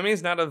Hammy?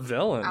 Hammy's not a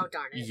villain. Oh,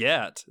 darn it.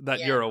 Yet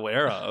that you're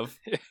aware of.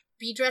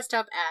 Be dressed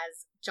up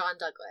as John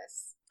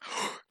Douglas.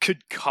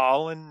 Could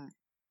Colin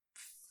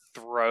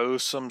throw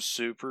some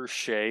super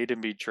shade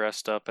and be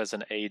dressed up as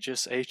an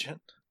Aegis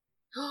agent?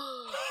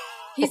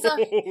 He's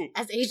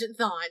as Agent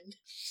Thawne.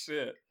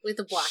 Shit. With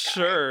a black eye.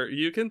 Sure,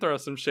 you can throw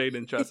some shade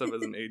and dress up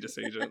as an Aegis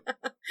agent.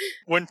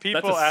 When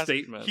people That's a ask,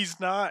 statement. he's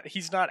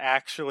not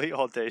actually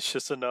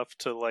audacious enough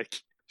to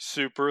like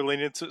super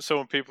lean into. So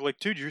when people are like,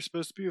 dude, you're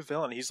supposed to be a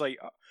villain, he's like,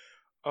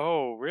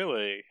 oh,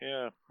 really?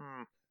 Yeah.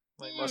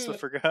 I must have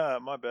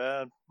forgot. My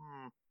bad.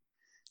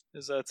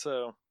 Is that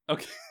so?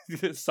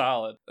 Okay,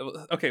 solid.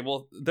 Okay,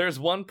 well, there's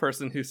one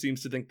person who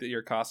seems to think that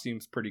your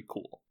costume's pretty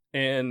cool.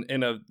 And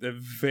in a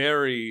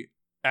very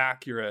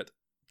accurate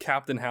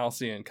Captain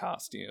Halcyon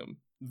costume.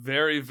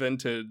 Very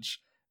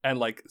vintage and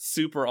like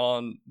super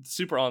on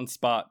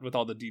spot with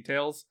all the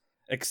details,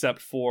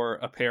 except for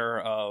a pair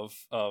of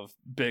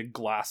big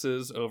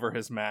glasses over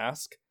his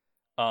mask.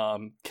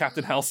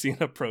 Captain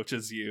Halcyon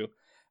approaches you,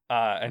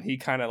 and he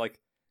kind of like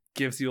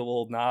gives you a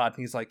little nod,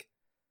 and he's like,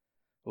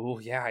 oh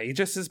yeah,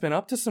 Aegis has been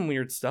up to some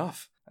weird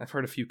stuff. I've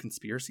heard a few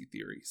conspiracy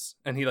theories.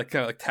 And he like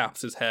kind of like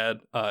taps his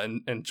head,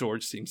 and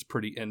George seems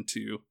pretty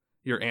into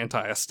your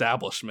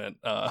anti-establishment,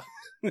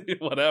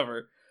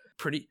 whatever.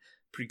 Pretty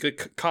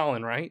good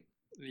Colin, right?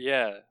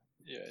 Yeah.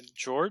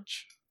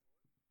 George?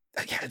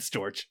 Yeah, it's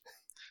George.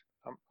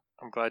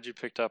 I'm glad you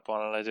picked up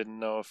on it. I didn't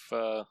know if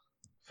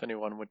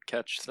anyone would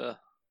catch the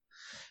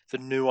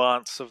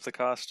nuance of the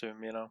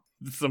costume, you know.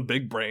 Some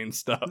big brain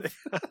stuff.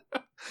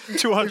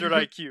 200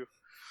 IQ.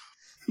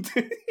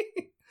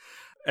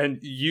 And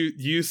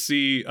you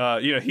see, you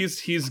know,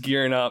 he's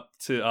gearing up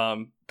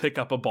to pick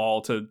up a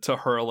ball to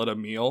hurl at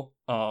Emil.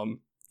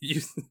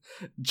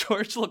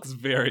 George looks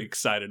very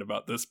excited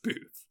about this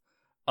booth.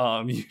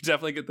 You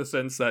definitely get the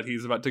sense that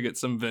he's about to get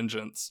some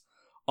vengeance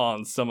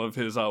on some of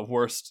his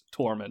worst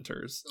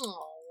tormentors.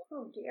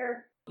 Oh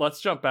dear.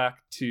 Let's jump back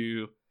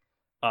to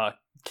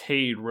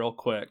Cade real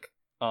quick.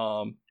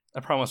 I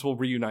promise we'll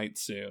reunite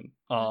soon.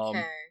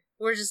 Okay.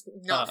 We're just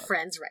not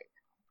friends right now.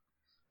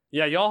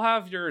 Yeah, y'all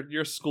have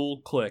your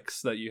school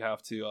cliques that you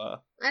have to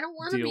I don't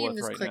want to be in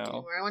this right clique now.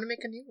 anymore. I want to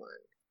make a new one.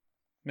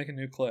 Make a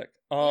new clique.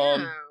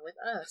 Yeah, with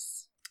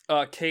us.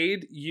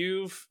 Cade,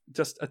 you've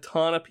just a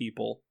ton of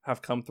people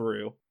have come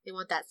through. They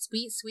want that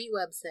sweet, sweet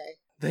website.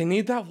 They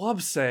need that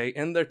website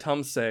in their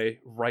tumsay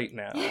right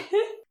now.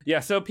 Yeah,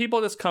 so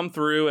people just come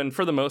through, and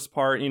for the most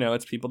part, you know,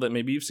 it's people that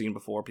maybe you've seen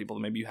before, people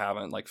that maybe you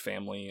haven't, like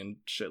family and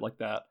shit like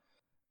that.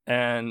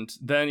 And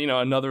then, you know,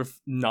 another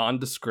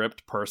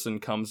nondescript person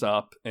comes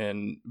up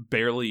in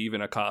barely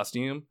even a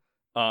costume.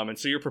 And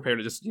so you're prepared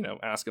to just, you know,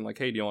 ask him like,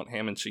 hey, do you want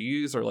ham and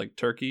cheese or like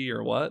turkey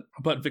or what?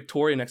 But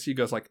Victoria next to you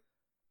goes like,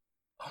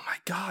 oh my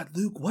God,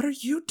 Luke, what are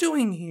you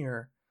doing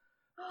here?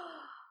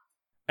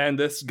 And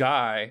this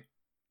guy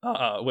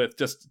with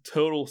just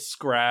total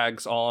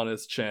scrags all on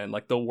his chin,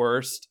 like the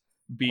worst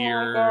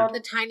beard. The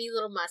tiny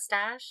little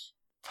mustache.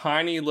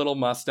 Tiny little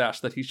mustache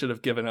that he should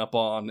have given up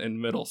on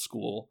in middle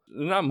school.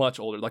 Not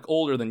much older, like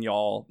older than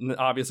y'all.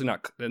 Obviously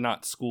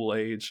not school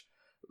age.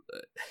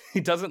 He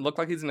doesn't look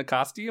like he's in a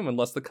costume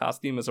unless the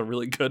costume is a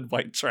really good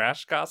white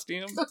trash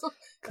costume.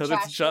 Because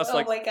it's just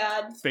like my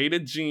God.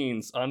 faded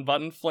jeans,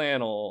 unbuttoned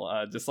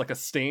flannel, just like a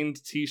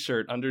stained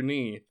t-shirt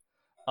underneath.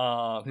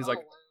 He's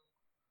like,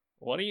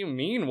 what do you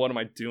mean, what am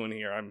I doing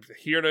here? I'm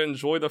here to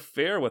enjoy the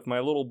fair with my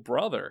little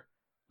brother.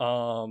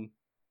 And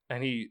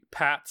he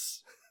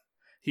pats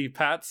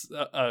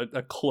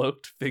a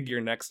cloaked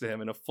figure next to him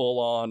in a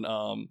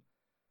full-on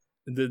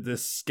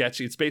this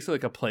sketchy, it's basically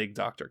like a plague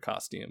doctor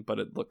costume, but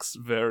it looks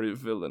very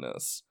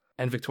villainous.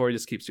 And Victoria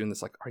just keeps doing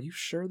this like, are you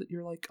sure that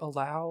you're like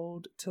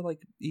allowed to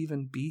like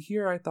even be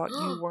here? I thought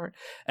you weren't.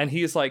 And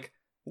he's like,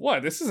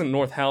 what? This isn't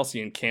North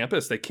Halcyon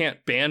campus. They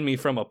can't ban me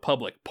from a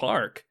public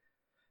park.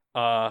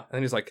 And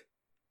he's like,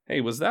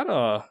 hey, was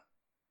that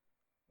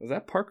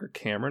Parker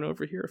Cameron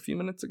over here a few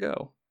minutes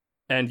ago?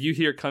 And you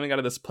hear coming out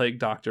of this plague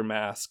doctor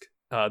mask,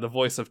 the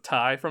voice of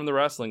Ty from the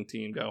wrestling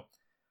team go,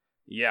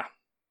 yeah,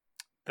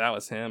 that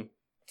was him.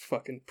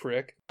 Fucking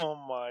prick. Oh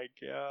my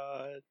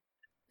God.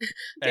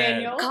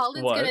 Daniel,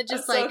 Colin's gonna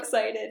just I'm so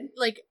excited.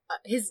 Like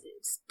his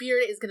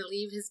spirit is gonna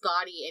leave his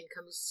body and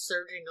come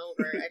surging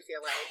over. I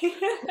feel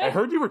like. I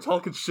heard you were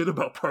talking shit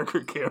about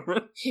Parker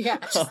Cameron. Yeah,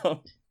 just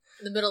in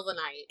the middle of the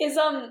night. Is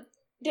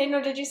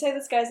Daniel? Did you say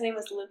this guy's name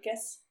was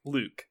Lucas?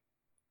 Luke.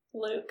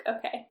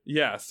 Okay.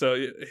 Yeah,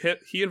 so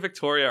he and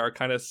Victoria are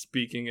kind of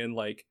speaking in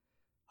like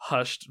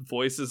hushed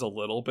voices a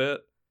little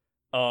bit.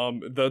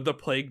 The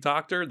plague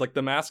doctor, like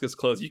the mask is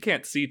closed. You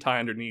can't see Ty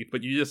underneath,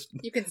 but you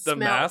can the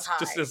mask Ty.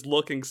 just is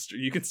looking.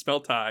 You can smell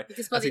Ty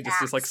as he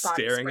just is like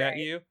staring at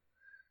you,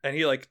 and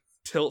he like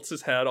tilts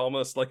his head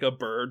almost like a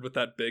bird with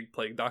that big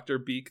plague doctor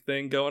beak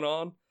thing going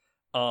on.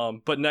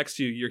 But next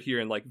to you, you're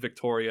hearing like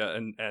Victoria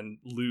and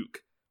Luke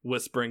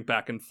whispering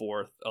back and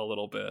forth a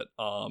little bit.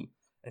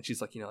 And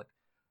she's like, you know, like,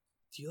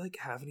 do you like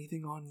have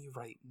anything on you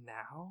right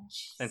now?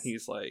 And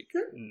he's like,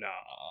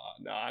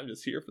 nah, I'm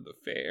just here for the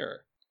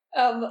fair.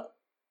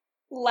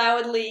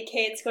 Loudly,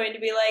 Kate's going to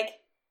be like,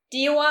 do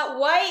you want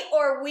white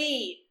or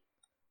wheat?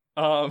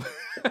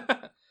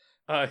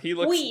 He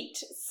looks... Wheat.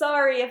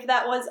 Sorry if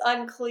that was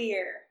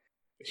unclear.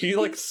 He,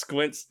 like,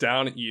 squints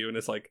down at you and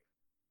is like,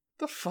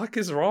 the fuck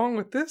is wrong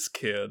with this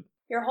kid?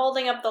 You're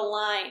holding up the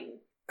line.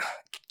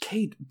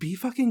 Kate, be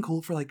fucking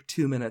cool for, like,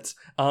 2 minutes.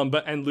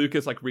 And Luke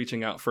is, like,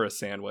 reaching out for a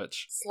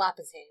sandwich. Slap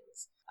his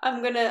hands.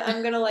 I'm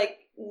gonna,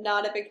 like,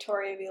 nod at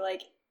Victoria and be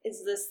like,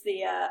 is this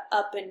the,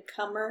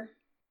 up-and-comer?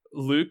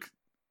 Luke,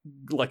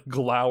 like,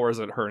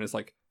 glowers at her and is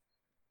like,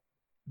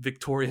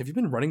 Victoria, have you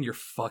been running your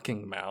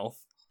fucking mouth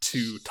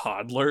to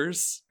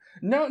toddlers?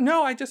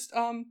 No, I just,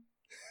 And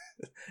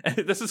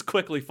this is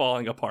quickly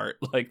falling apart.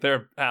 Like,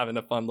 they're having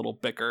a fun little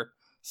bicker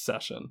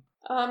session.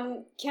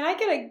 Can I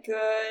get a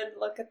good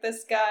look at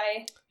this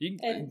guy? You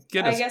can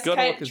get as good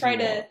a look as you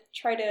want.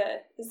 Try to,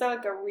 is there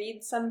like a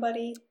read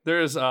somebody?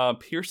 There's,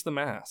 Pierce the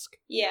Mask.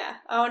 Yeah,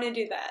 I want to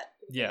do that.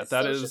 Yeah,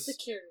 that Social is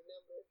security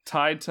number.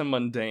 tied to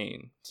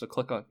mundane. So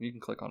you can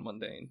click on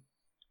mundane.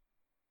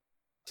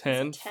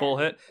 10, full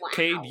hit. Wow.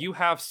 Cade, you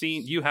have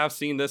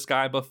seen this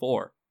guy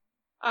before.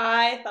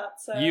 I thought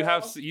so.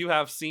 You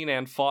have seen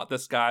and fought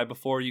this guy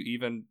before you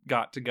even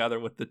got together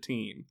with the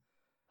team.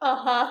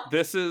 Uh-huh.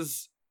 This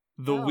is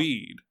the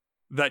weed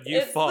that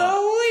you fought. It's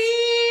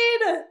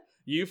the weed!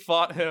 You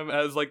fought him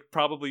as like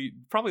probably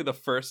the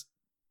first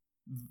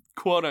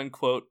quote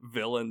unquote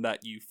villain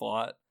that you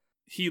fought.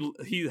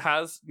 He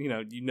has,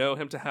 you know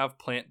him to have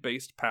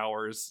plant-based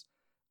powers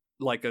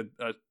like a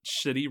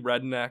shitty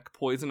redneck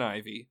poison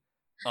ivy.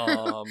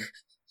 And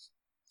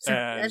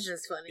That's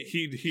just funny.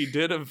 He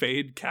did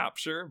evade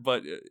capture,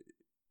 but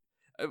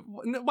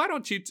why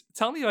don't you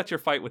tell me about your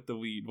fight with the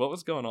weed? What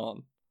was going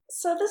on?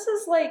 So this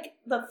is like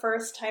the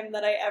first time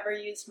that I ever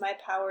used my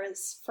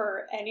powers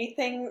for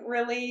anything,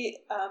 really.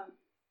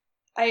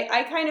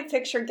 I kind of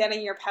picture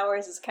getting your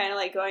powers as kind of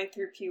like going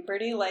through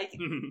puberty. Like,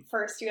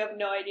 first you have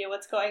no idea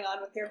what's going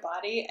on with your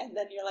body, and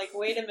then you're like,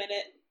 wait a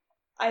minute,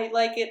 I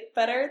like it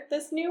better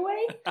this new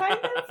way, kind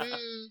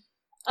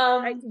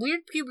of.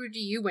 Weird puberty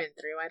you went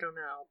through, I don't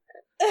know.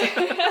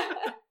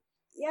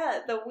 Yeah,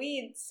 the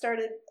weed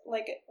started,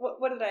 like,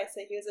 what did I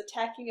say? He was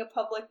attacking a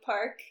public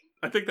park.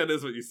 I think that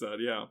is what you said,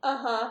 yeah.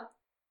 Uh-huh.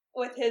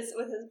 With his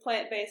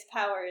plant-based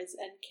powers,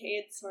 and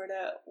Cade sort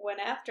of went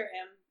after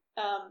him.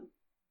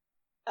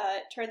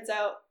 It turns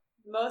out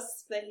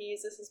most that he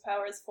uses his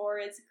powers for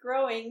is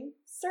growing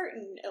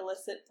certain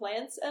illicit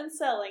plants and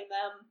selling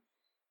them.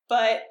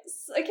 But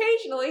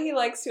occasionally he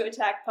likes to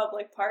attack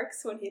public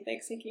parks when he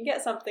thinks he can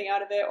get something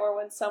out of it, or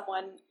when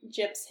someone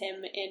gyps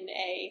him in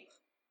a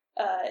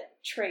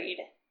trade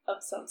of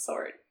some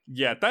sort.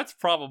 Yeah, that's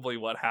probably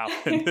what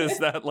happened, is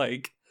that,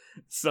 like,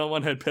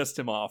 someone had pissed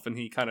him off and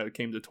he kind of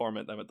came to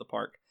torment them at the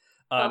park.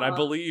 And I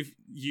believe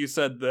you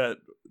said that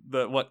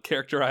what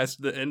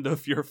characterized the end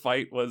of your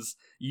fight was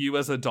you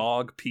as a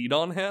dog peed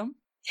on him?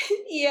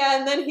 Yeah,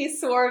 and then he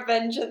swore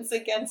vengeance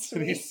against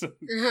me.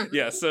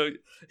 Yeah, so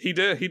he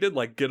did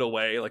like get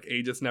away, like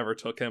Aegis never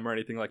took him or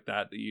anything like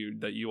that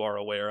you are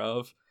aware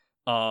of.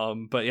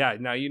 But yeah,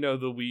 now you know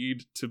the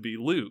weed to be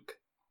Luke,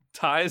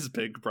 Ty's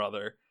big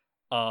brother.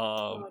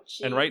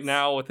 And right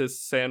now with his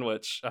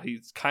sandwich,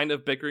 he's kind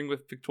of bickering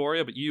with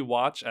Victoria, but you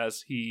watch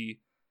as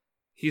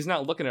he's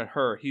not looking at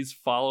her. He's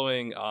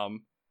following,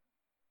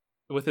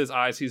 with his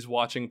eyes, he's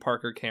watching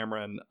Parker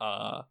Cameron,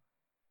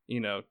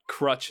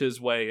 crutch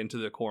his way into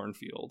the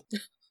cornfield.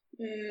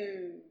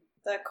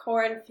 The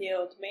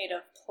cornfield made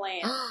of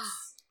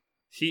plants.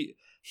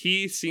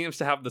 He seems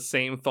to have the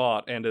same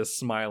thought and is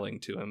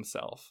smiling to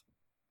himself.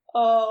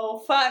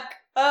 Oh, fuck.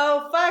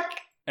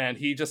 And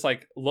he just,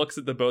 like, looks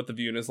at the both of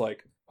you and is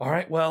like, all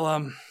right,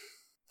 well,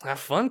 have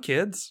fun,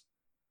 kids.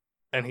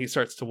 And he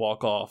starts to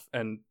walk off,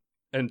 and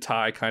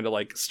Ty kind of,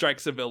 like,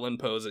 strikes a villain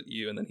pose at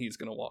you, and then he's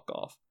gonna walk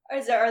off.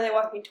 Are they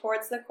walking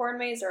towards the corn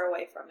maze or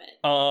away from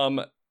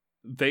it?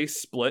 They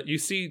split. You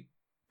see,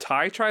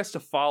 Ty tries to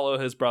follow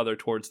his brother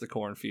towards the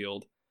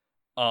cornfield.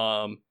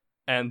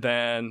 And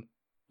then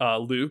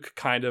Luke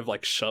kind of,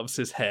 like, shoves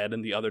his head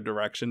in the other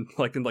direction,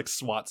 and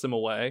swats him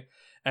away.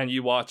 And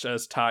you watch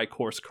as Ty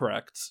course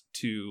corrects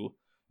to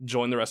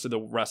join the rest of the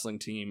wrestling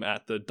team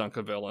at the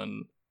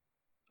Dunkavillain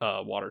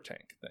water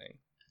tank thing.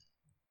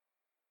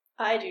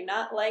 I do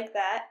not like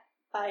that.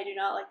 I do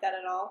not like that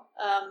at all.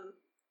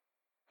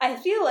 I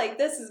feel like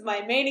this is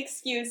my main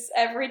excuse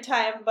every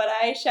time, but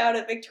I shout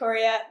at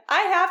Victoria, I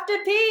have to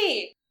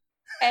pee!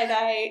 And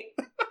I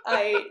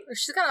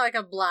She's got, like,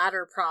 a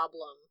bladder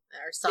problem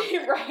or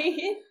something.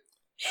 Right?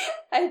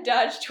 I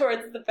dodge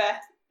towards the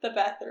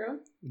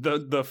bathroom.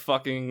 The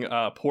fucking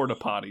porta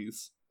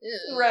potties.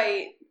 Ew.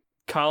 Right.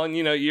 Colin,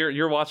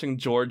 you're watching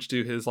George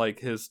do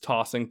his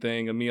tossing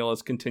thing. Emil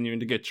is continuing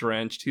to get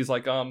drenched. He's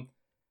like,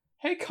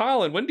 hey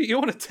Colin, when do you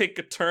want to take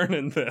a turn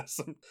in this?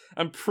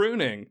 I'm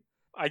pruning.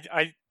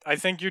 I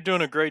think you're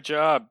doing a great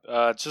job.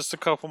 Just a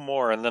couple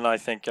more, and then I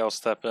think I'll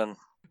step in.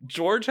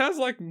 George has,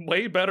 like,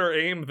 way better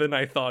aim than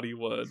I thought he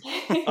would.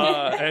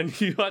 And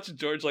you watch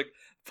George, like,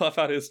 puff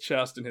out his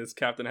chest in his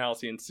Captain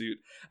Halcyon suit.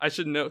 I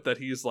should note that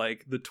he's,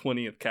 like, the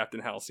 20th Captain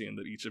Halcyon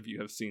that each of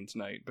you have seen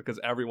tonight, because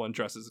everyone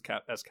dresses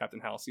as Captain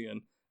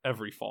Halcyon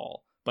every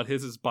fall. But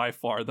his is by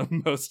far the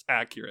most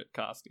accurate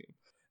costume.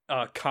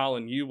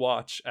 Colin, you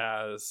watch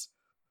as,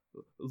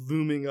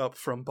 looming up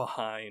from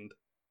behind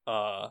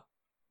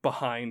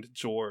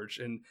George,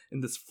 in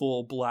this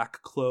full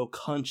black cloak,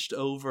 hunched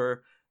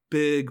over,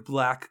 big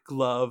black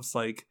gloves,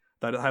 like,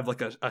 that have,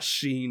 like, a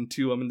sheen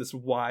to them, and this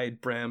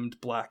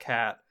wide-brimmed black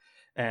hat,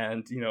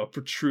 and, a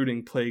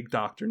protruding plague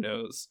doctor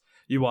nose.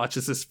 You watch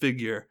as this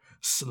figure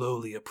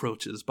slowly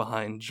approaches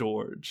behind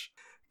George.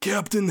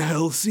 Captain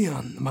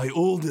Halcyon, my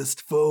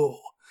oldest foe.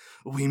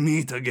 We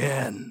meet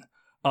again.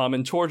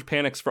 And George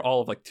panics for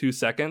all of, like, 2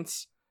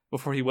 seconds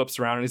before he whips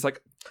around, and he's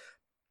like,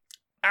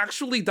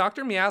 actually,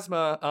 Dr.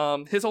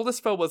 Miasma, his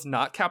oldest foe was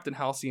not Captain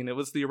Halcyon. It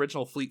was the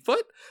original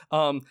Fleetfoot.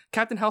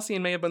 Captain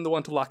Halcyon may have been the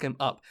one to lock him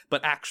up,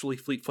 but actually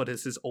Fleetfoot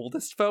is his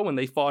oldest foe, and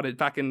they fought it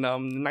back in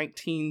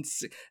 19...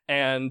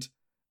 And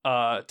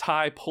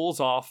Ty pulls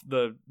off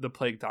the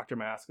Plague Doctor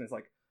mask and is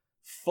like,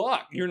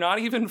 fuck, you're not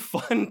even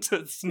fun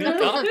to sneak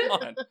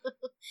up on.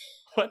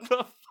 What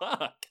the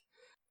fuck?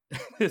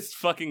 It's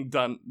fucking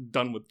done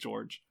with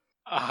George.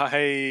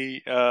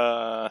 I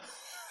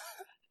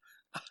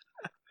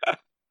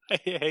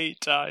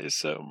hate Ty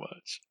so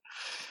much.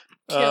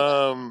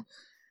 You're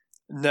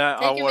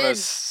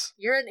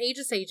an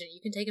Aegis agent.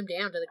 You can take him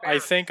down to the ground. I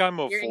think I'm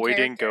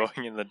avoiding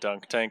going in the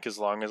dunk tank as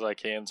long as I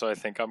can, so I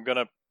think I'm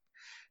gonna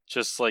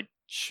just, like,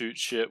 shoot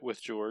shit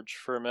with George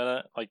for a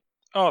minute. Like,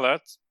 oh,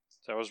 that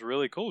was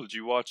really cool. Did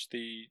you watch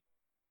the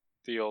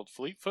old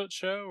Fleetfoot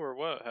show or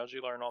what? How'd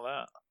you learn all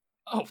that?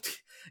 Oh,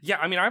 yeah.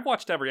 I mean, I've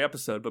watched every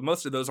episode, but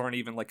most of those aren't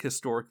even like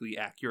historically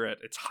accurate.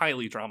 It's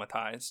highly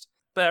dramatized,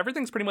 but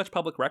everything's pretty much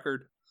public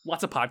record.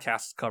 Lots of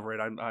podcasts cover it.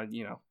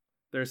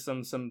 There's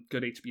some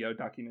good HBO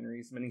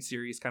documentaries,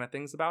 miniseries kind of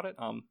things about it.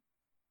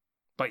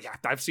 But yeah,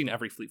 I've seen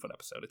every Fleetfoot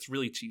episode. It's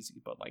really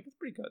cheesy, but like it's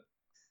pretty good.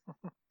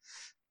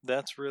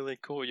 That's really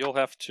cool. You'll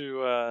have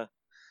to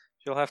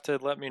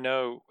let me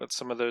know what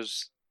some of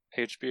those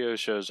HBO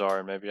shows are,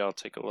 and maybe I'll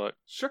take a look.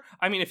 Sure.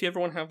 I mean, if you ever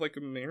want to have like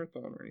a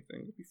marathon or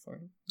anything, it'd be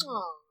fine.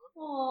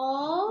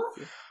 Aww.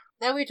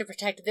 Now we have to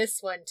protect this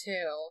one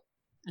too.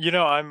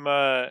 I'm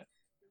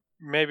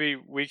maybe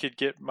we could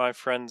get my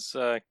friends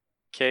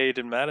Cade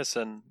and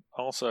Madison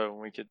also.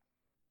 We could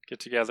get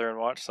together and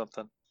watch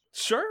something.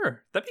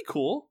 Sure, that'd be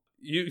cool.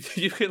 You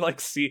could like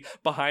see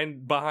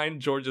behind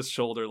George's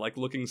shoulder, like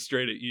looking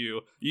straight at you.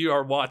 You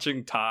are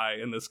watching Ty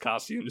in this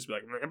costume, just be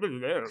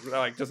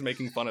like just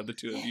making fun of the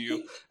two of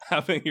you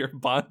having your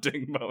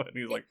bonding moment.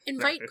 He's like,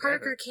 invite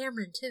Parker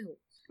Cameron too.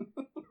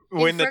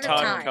 When the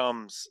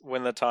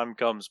time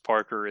comes,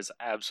 Parker is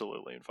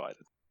absolutely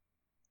invited.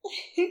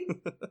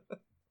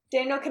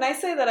 Daniel, can I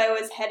say that I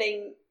was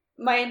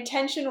my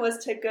intention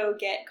was to go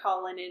get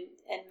Colin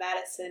and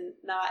Madison,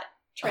 not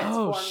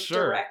transform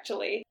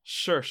directly.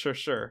 Sure.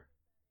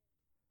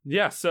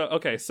 Yeah, so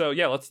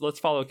let's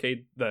follow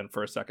Cade then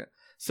for a second.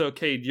 So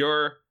Cade,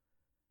 who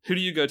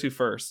do you go to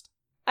first?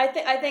 I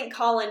think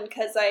Colin,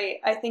 because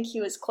I think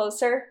he was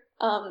closer.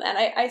 And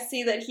I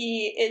see that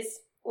he is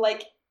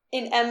like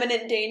in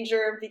imminent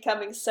danger of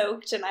becoming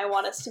soaked, and I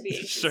want us to be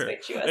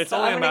inconspicuous. Sure. It's so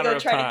only I'm a matter gonna go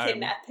of try time. to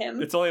kidnap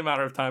him. It's only a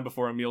matter of time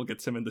before Emil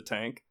gets him in the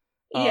tank.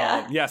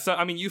 Yeah. So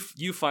I mean,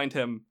 you find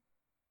him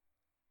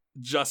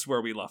just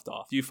where we left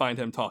off. You find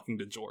him talking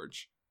to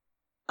George.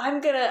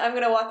 I'm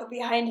gonna walk up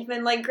behind him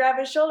and like grab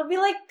his shoulder and be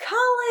like,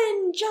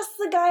 Colin, just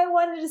the guy I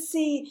wanted to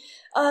see.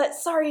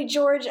 Sorry,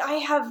 George, I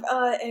have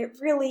a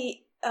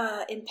really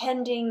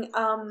impending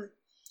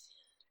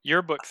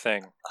yearbook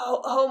thing.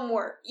 Oh,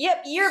 homework.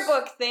 Yep,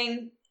 yearbook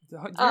thing.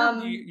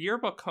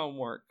 Yearbook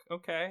homework.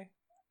 Okay.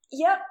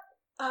 Yep.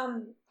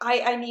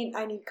 I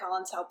need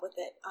Colin's help with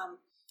it.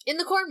 In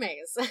the corn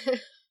maze.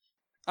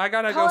 I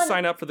gotta go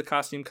sign up for the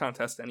costume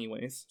contest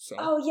anyways. So.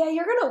 Oh yeah,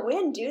 you're gonna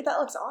win, dude. That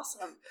looks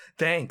awesome.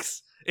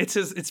 Thanks. It's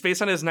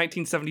based on his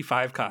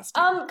 1975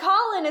 costume.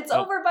 Colin, it's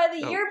over by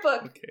the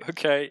yearbook.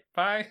 Okay.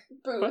 Bye.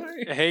 Bye.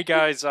 Hey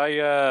guys,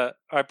 I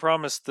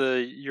promised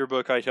the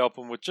yearbook I'd help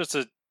him with just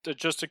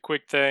a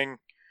quick thing.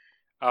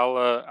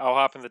 I'll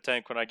hop in the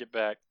tank when I get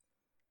back.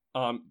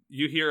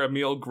 You hear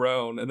Emil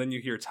groan, and then you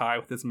hear Ty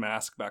with his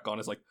mask back on.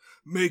 Is like,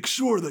 make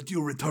sure that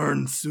you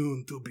return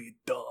soon to be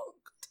dunked.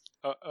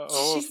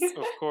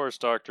 Of course,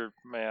 Dr.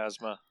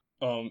 Miasma.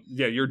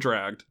 Yeah, you're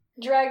dragged.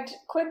 Dragged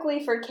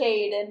quickly for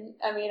Cade, and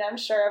I mean, I'm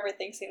sure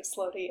everything seems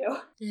slow to you.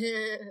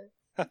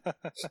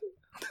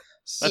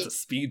 That's a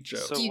speed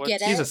joke. Do you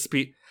get it?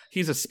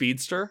 He's a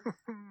speedster.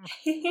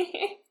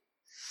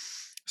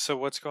 So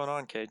what's going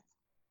on, Cade?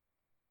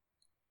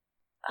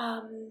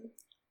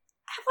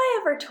 Have I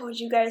ever told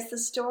you guys the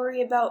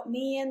story about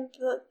me and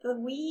the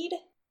weed?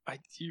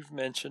 You've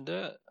mentioned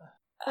it.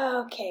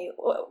 Okay,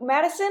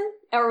 Madison,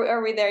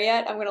 are we there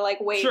yet? I'm gonna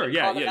wait. Sure, and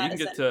yeah. call You Madison.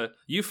 can get to.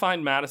 You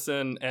find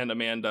Madison and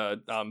Amanda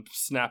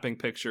snapping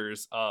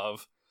pictures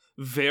of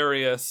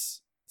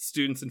various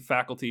students and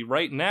faculty.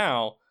 Right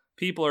now,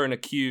 people are in a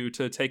queue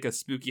to take a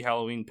spooky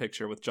Halloween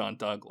picture with John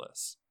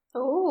Douglas.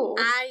 Ooh,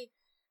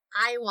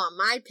 I want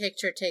my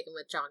picture taken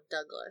with John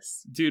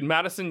Douglas. Dude,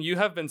 Madison, you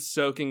have been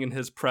soaking in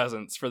his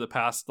presence for the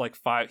past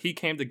 5. He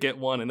came to get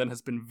one and then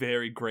has been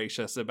very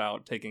gracious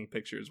about taking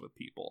pictures with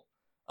people.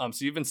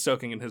 So you've been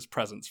soaking in his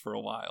presence for a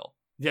while.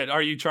 Yeah,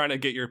 are you trying to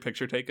get your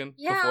picture taken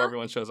before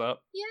everyone shows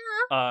up?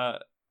 Yeah.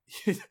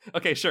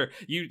 Okay, sure.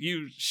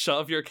 You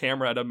shove your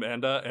camera at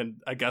Amanda and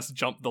I guess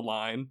jump the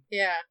line.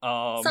 Yeah.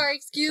 Sorry,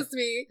 excuse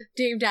me,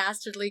 Dame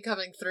Dastardly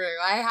coming through.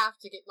 I have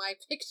to get my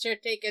picture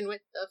taken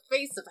with the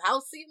face of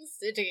Halcyon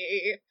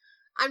City.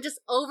 I'm just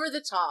over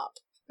the top.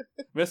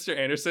 Mr.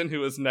 Anderson,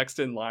 who is next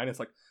in line, is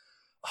like,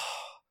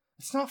 oh,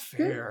 it's not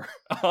fair.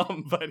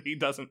 But he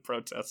doesn't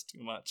protest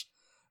too much.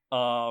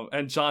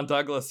 And John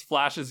Douglas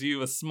flashes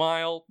you a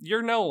smile.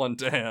 You're no one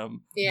to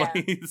him. Yeah.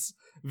 But he's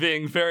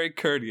being very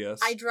courteous.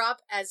 I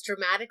drop as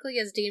dramatically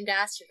as Dame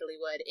Dastardly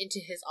would into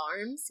his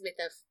arms with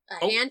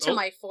a hand to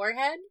my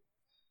forehead.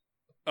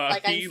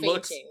 Like I'm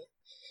fainting.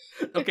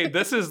 Okay,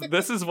 this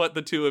is what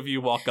the two of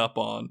you walk up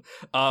on.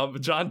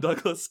 John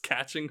Douglas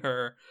catching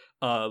her,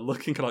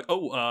 looking kind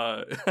of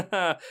like,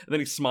 and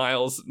then he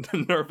smiles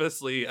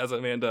nervously as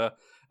Amanda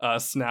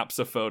snaps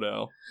a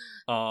photo.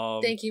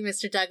 Thank you,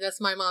 Mr. Douglas.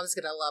 My mom's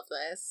gonna love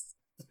this.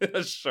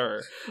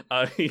 Sure.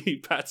 He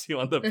pats you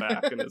on the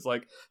back and is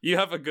like, you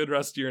have a good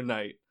rest of your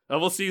night.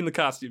 We'll see you in the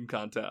costume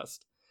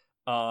contest.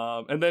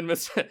 And then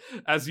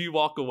as you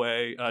walk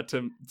away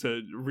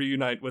to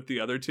reunite with the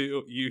other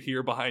two, you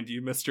hear behind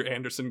you Mr.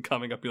 Anderson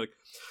coming up, be like,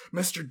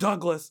 Mr.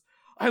 Douglas,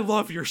 I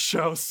love your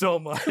show so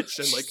much,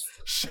 and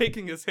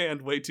shaking his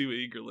hand way too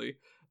eagerly.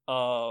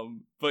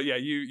 But yeah,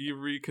 you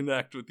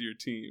reconnect with your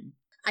team.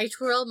 I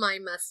twirl my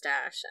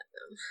mustache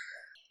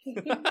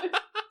at them.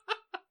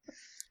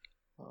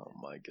 Oh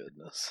my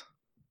goodness.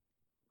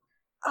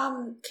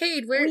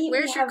 Cade,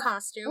 where's your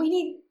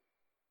costume?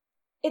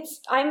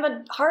 I'm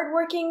a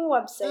hardworking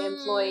website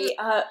employee.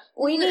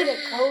 We need a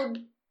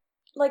code,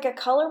 like a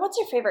color. What's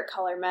your favorite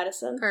color,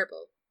 Madison?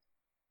 Purple.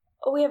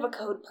 Oh, we have a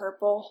code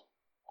purple.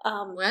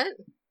 What?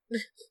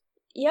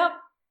 Yep.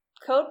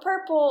 Code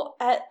purple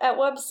at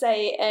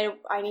website, and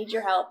I need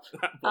your help.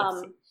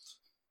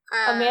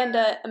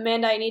 Amanda,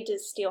 I need to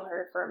steal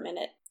her for a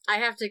minute. I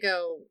have to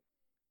go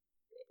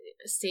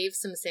save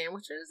some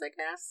sandwiches, I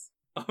guess.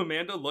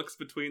 Amanda looks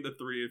between the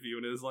three of you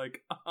and is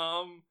like,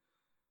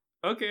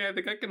 okay, I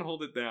think I can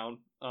hold it down.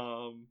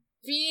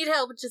 If you need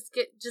help, just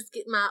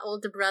get my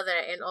older brother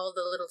and all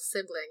the little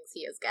siblings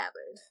he has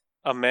gathered.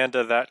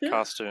 Amanda, that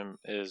costume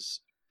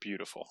is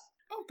beautiful.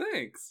 Oh,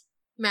 thanks.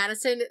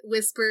 Madison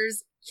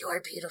whispers,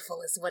 "You're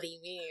beautiful," is what he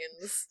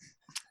means.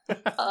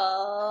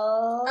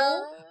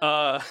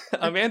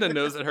 Amanda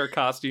knows that her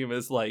costume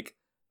is like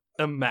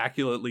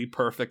immaculately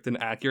perfect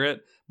and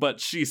accurate, but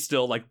she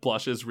still like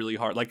blushes really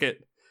hard. Like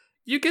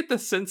you get the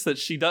sense that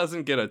she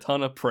doesn't get a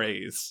ton of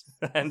praise,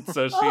 and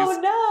so she's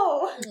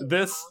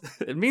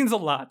it means a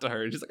lot to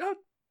her. She's like, "Oh,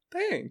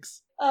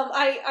 thanks."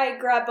 I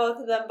grab both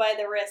of them by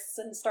the wrists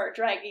and start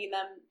dragging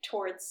them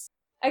towards.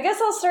 I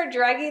guess I'll start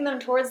dragging them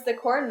towards the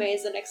corn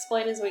maze and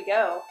explain as we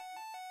go.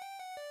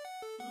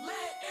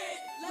 Let